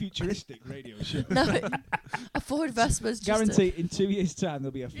the futuristic radio show. No, a Ford Vespa is just Guarantee in 2 years' time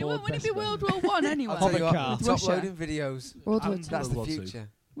there'll be a It Ford wouldn't it be Vespa. World War One anyway? I'll tell you what, car. top Russia. loading videos. World War And II. That's the World War II. future.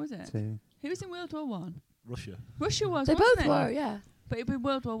 Was it? So, Who was in World War One? Russia. Russia was. They wasn't both it? were, yeah. But it'd be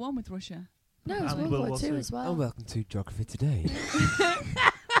World War One with Russia. No, it was And World World War War II II. as well. And welcome to Geography Today.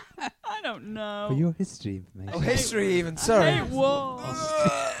 I I don't know. For your history information. Oh, history even. I Sorry. hate war.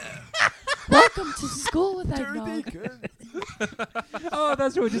 Welcome to school with eggnog. Oh,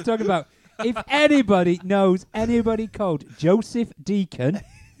 that's what we're just talking about. If anybody knows anybody called Joseph Deacon,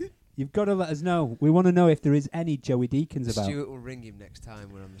 you've got to let us know. We want to know if there is any Joey Deacons about. Stuart will ring him next time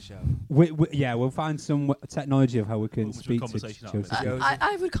we're on the show. Yeah, we'll find some technology of how we can Well, which speak to conversation out of Joseph. it?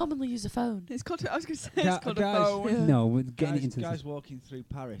 I would commonly use a phone. It's called. I was going to say Ga- it's called guys, a phone. Yeah. No, we're getting it into guys walking through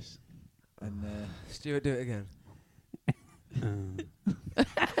Paris, and Stuart, do it again.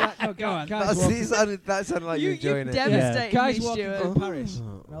 no, go on. That sounded like you enjoying it. devastated Guys me, walking Stuart. through Paris,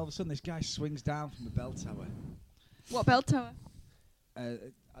 and all of a sudden this guy swings down from the bell tower, What bell tower?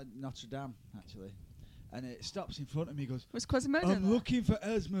 Notre Dame actually, and it stops in front of me. He goes, Was Quasimodo "I'm there? looking for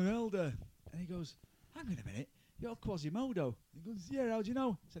Esmeralda," and he goes, "Hang on a minute, you're Quasimodo." He goes, "Yeah, how do you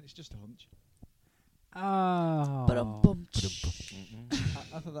know?" I said, "It's just a hunch." Oh. But I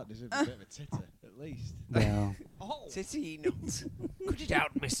thought that deserved a bit of a titter, at least. Well, Oh. Titty nuts. Cut it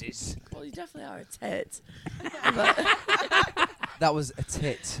out, missus. Well, you definitely are a tit. That was a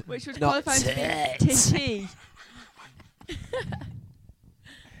tit. Which would Not qualify to tit. be titty.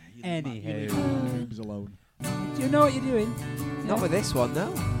 Anywho. Rooms alone. do you know what you're doing? Not with this one,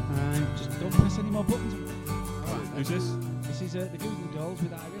 no. Just don't press any more buttons. Who's this? This is the Goo Goo Dolls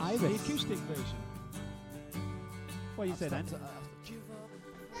with Iris, Iris. the acoustic version. What you say then?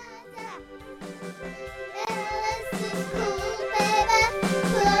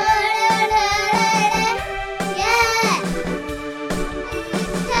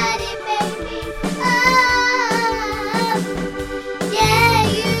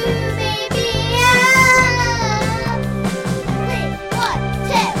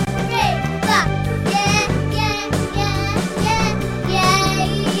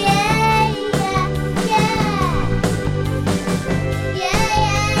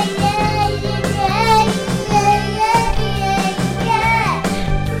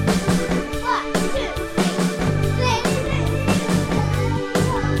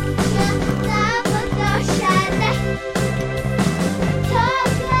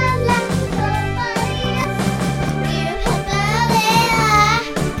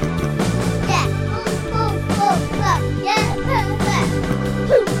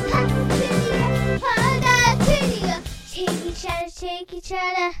 Shake each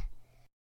other.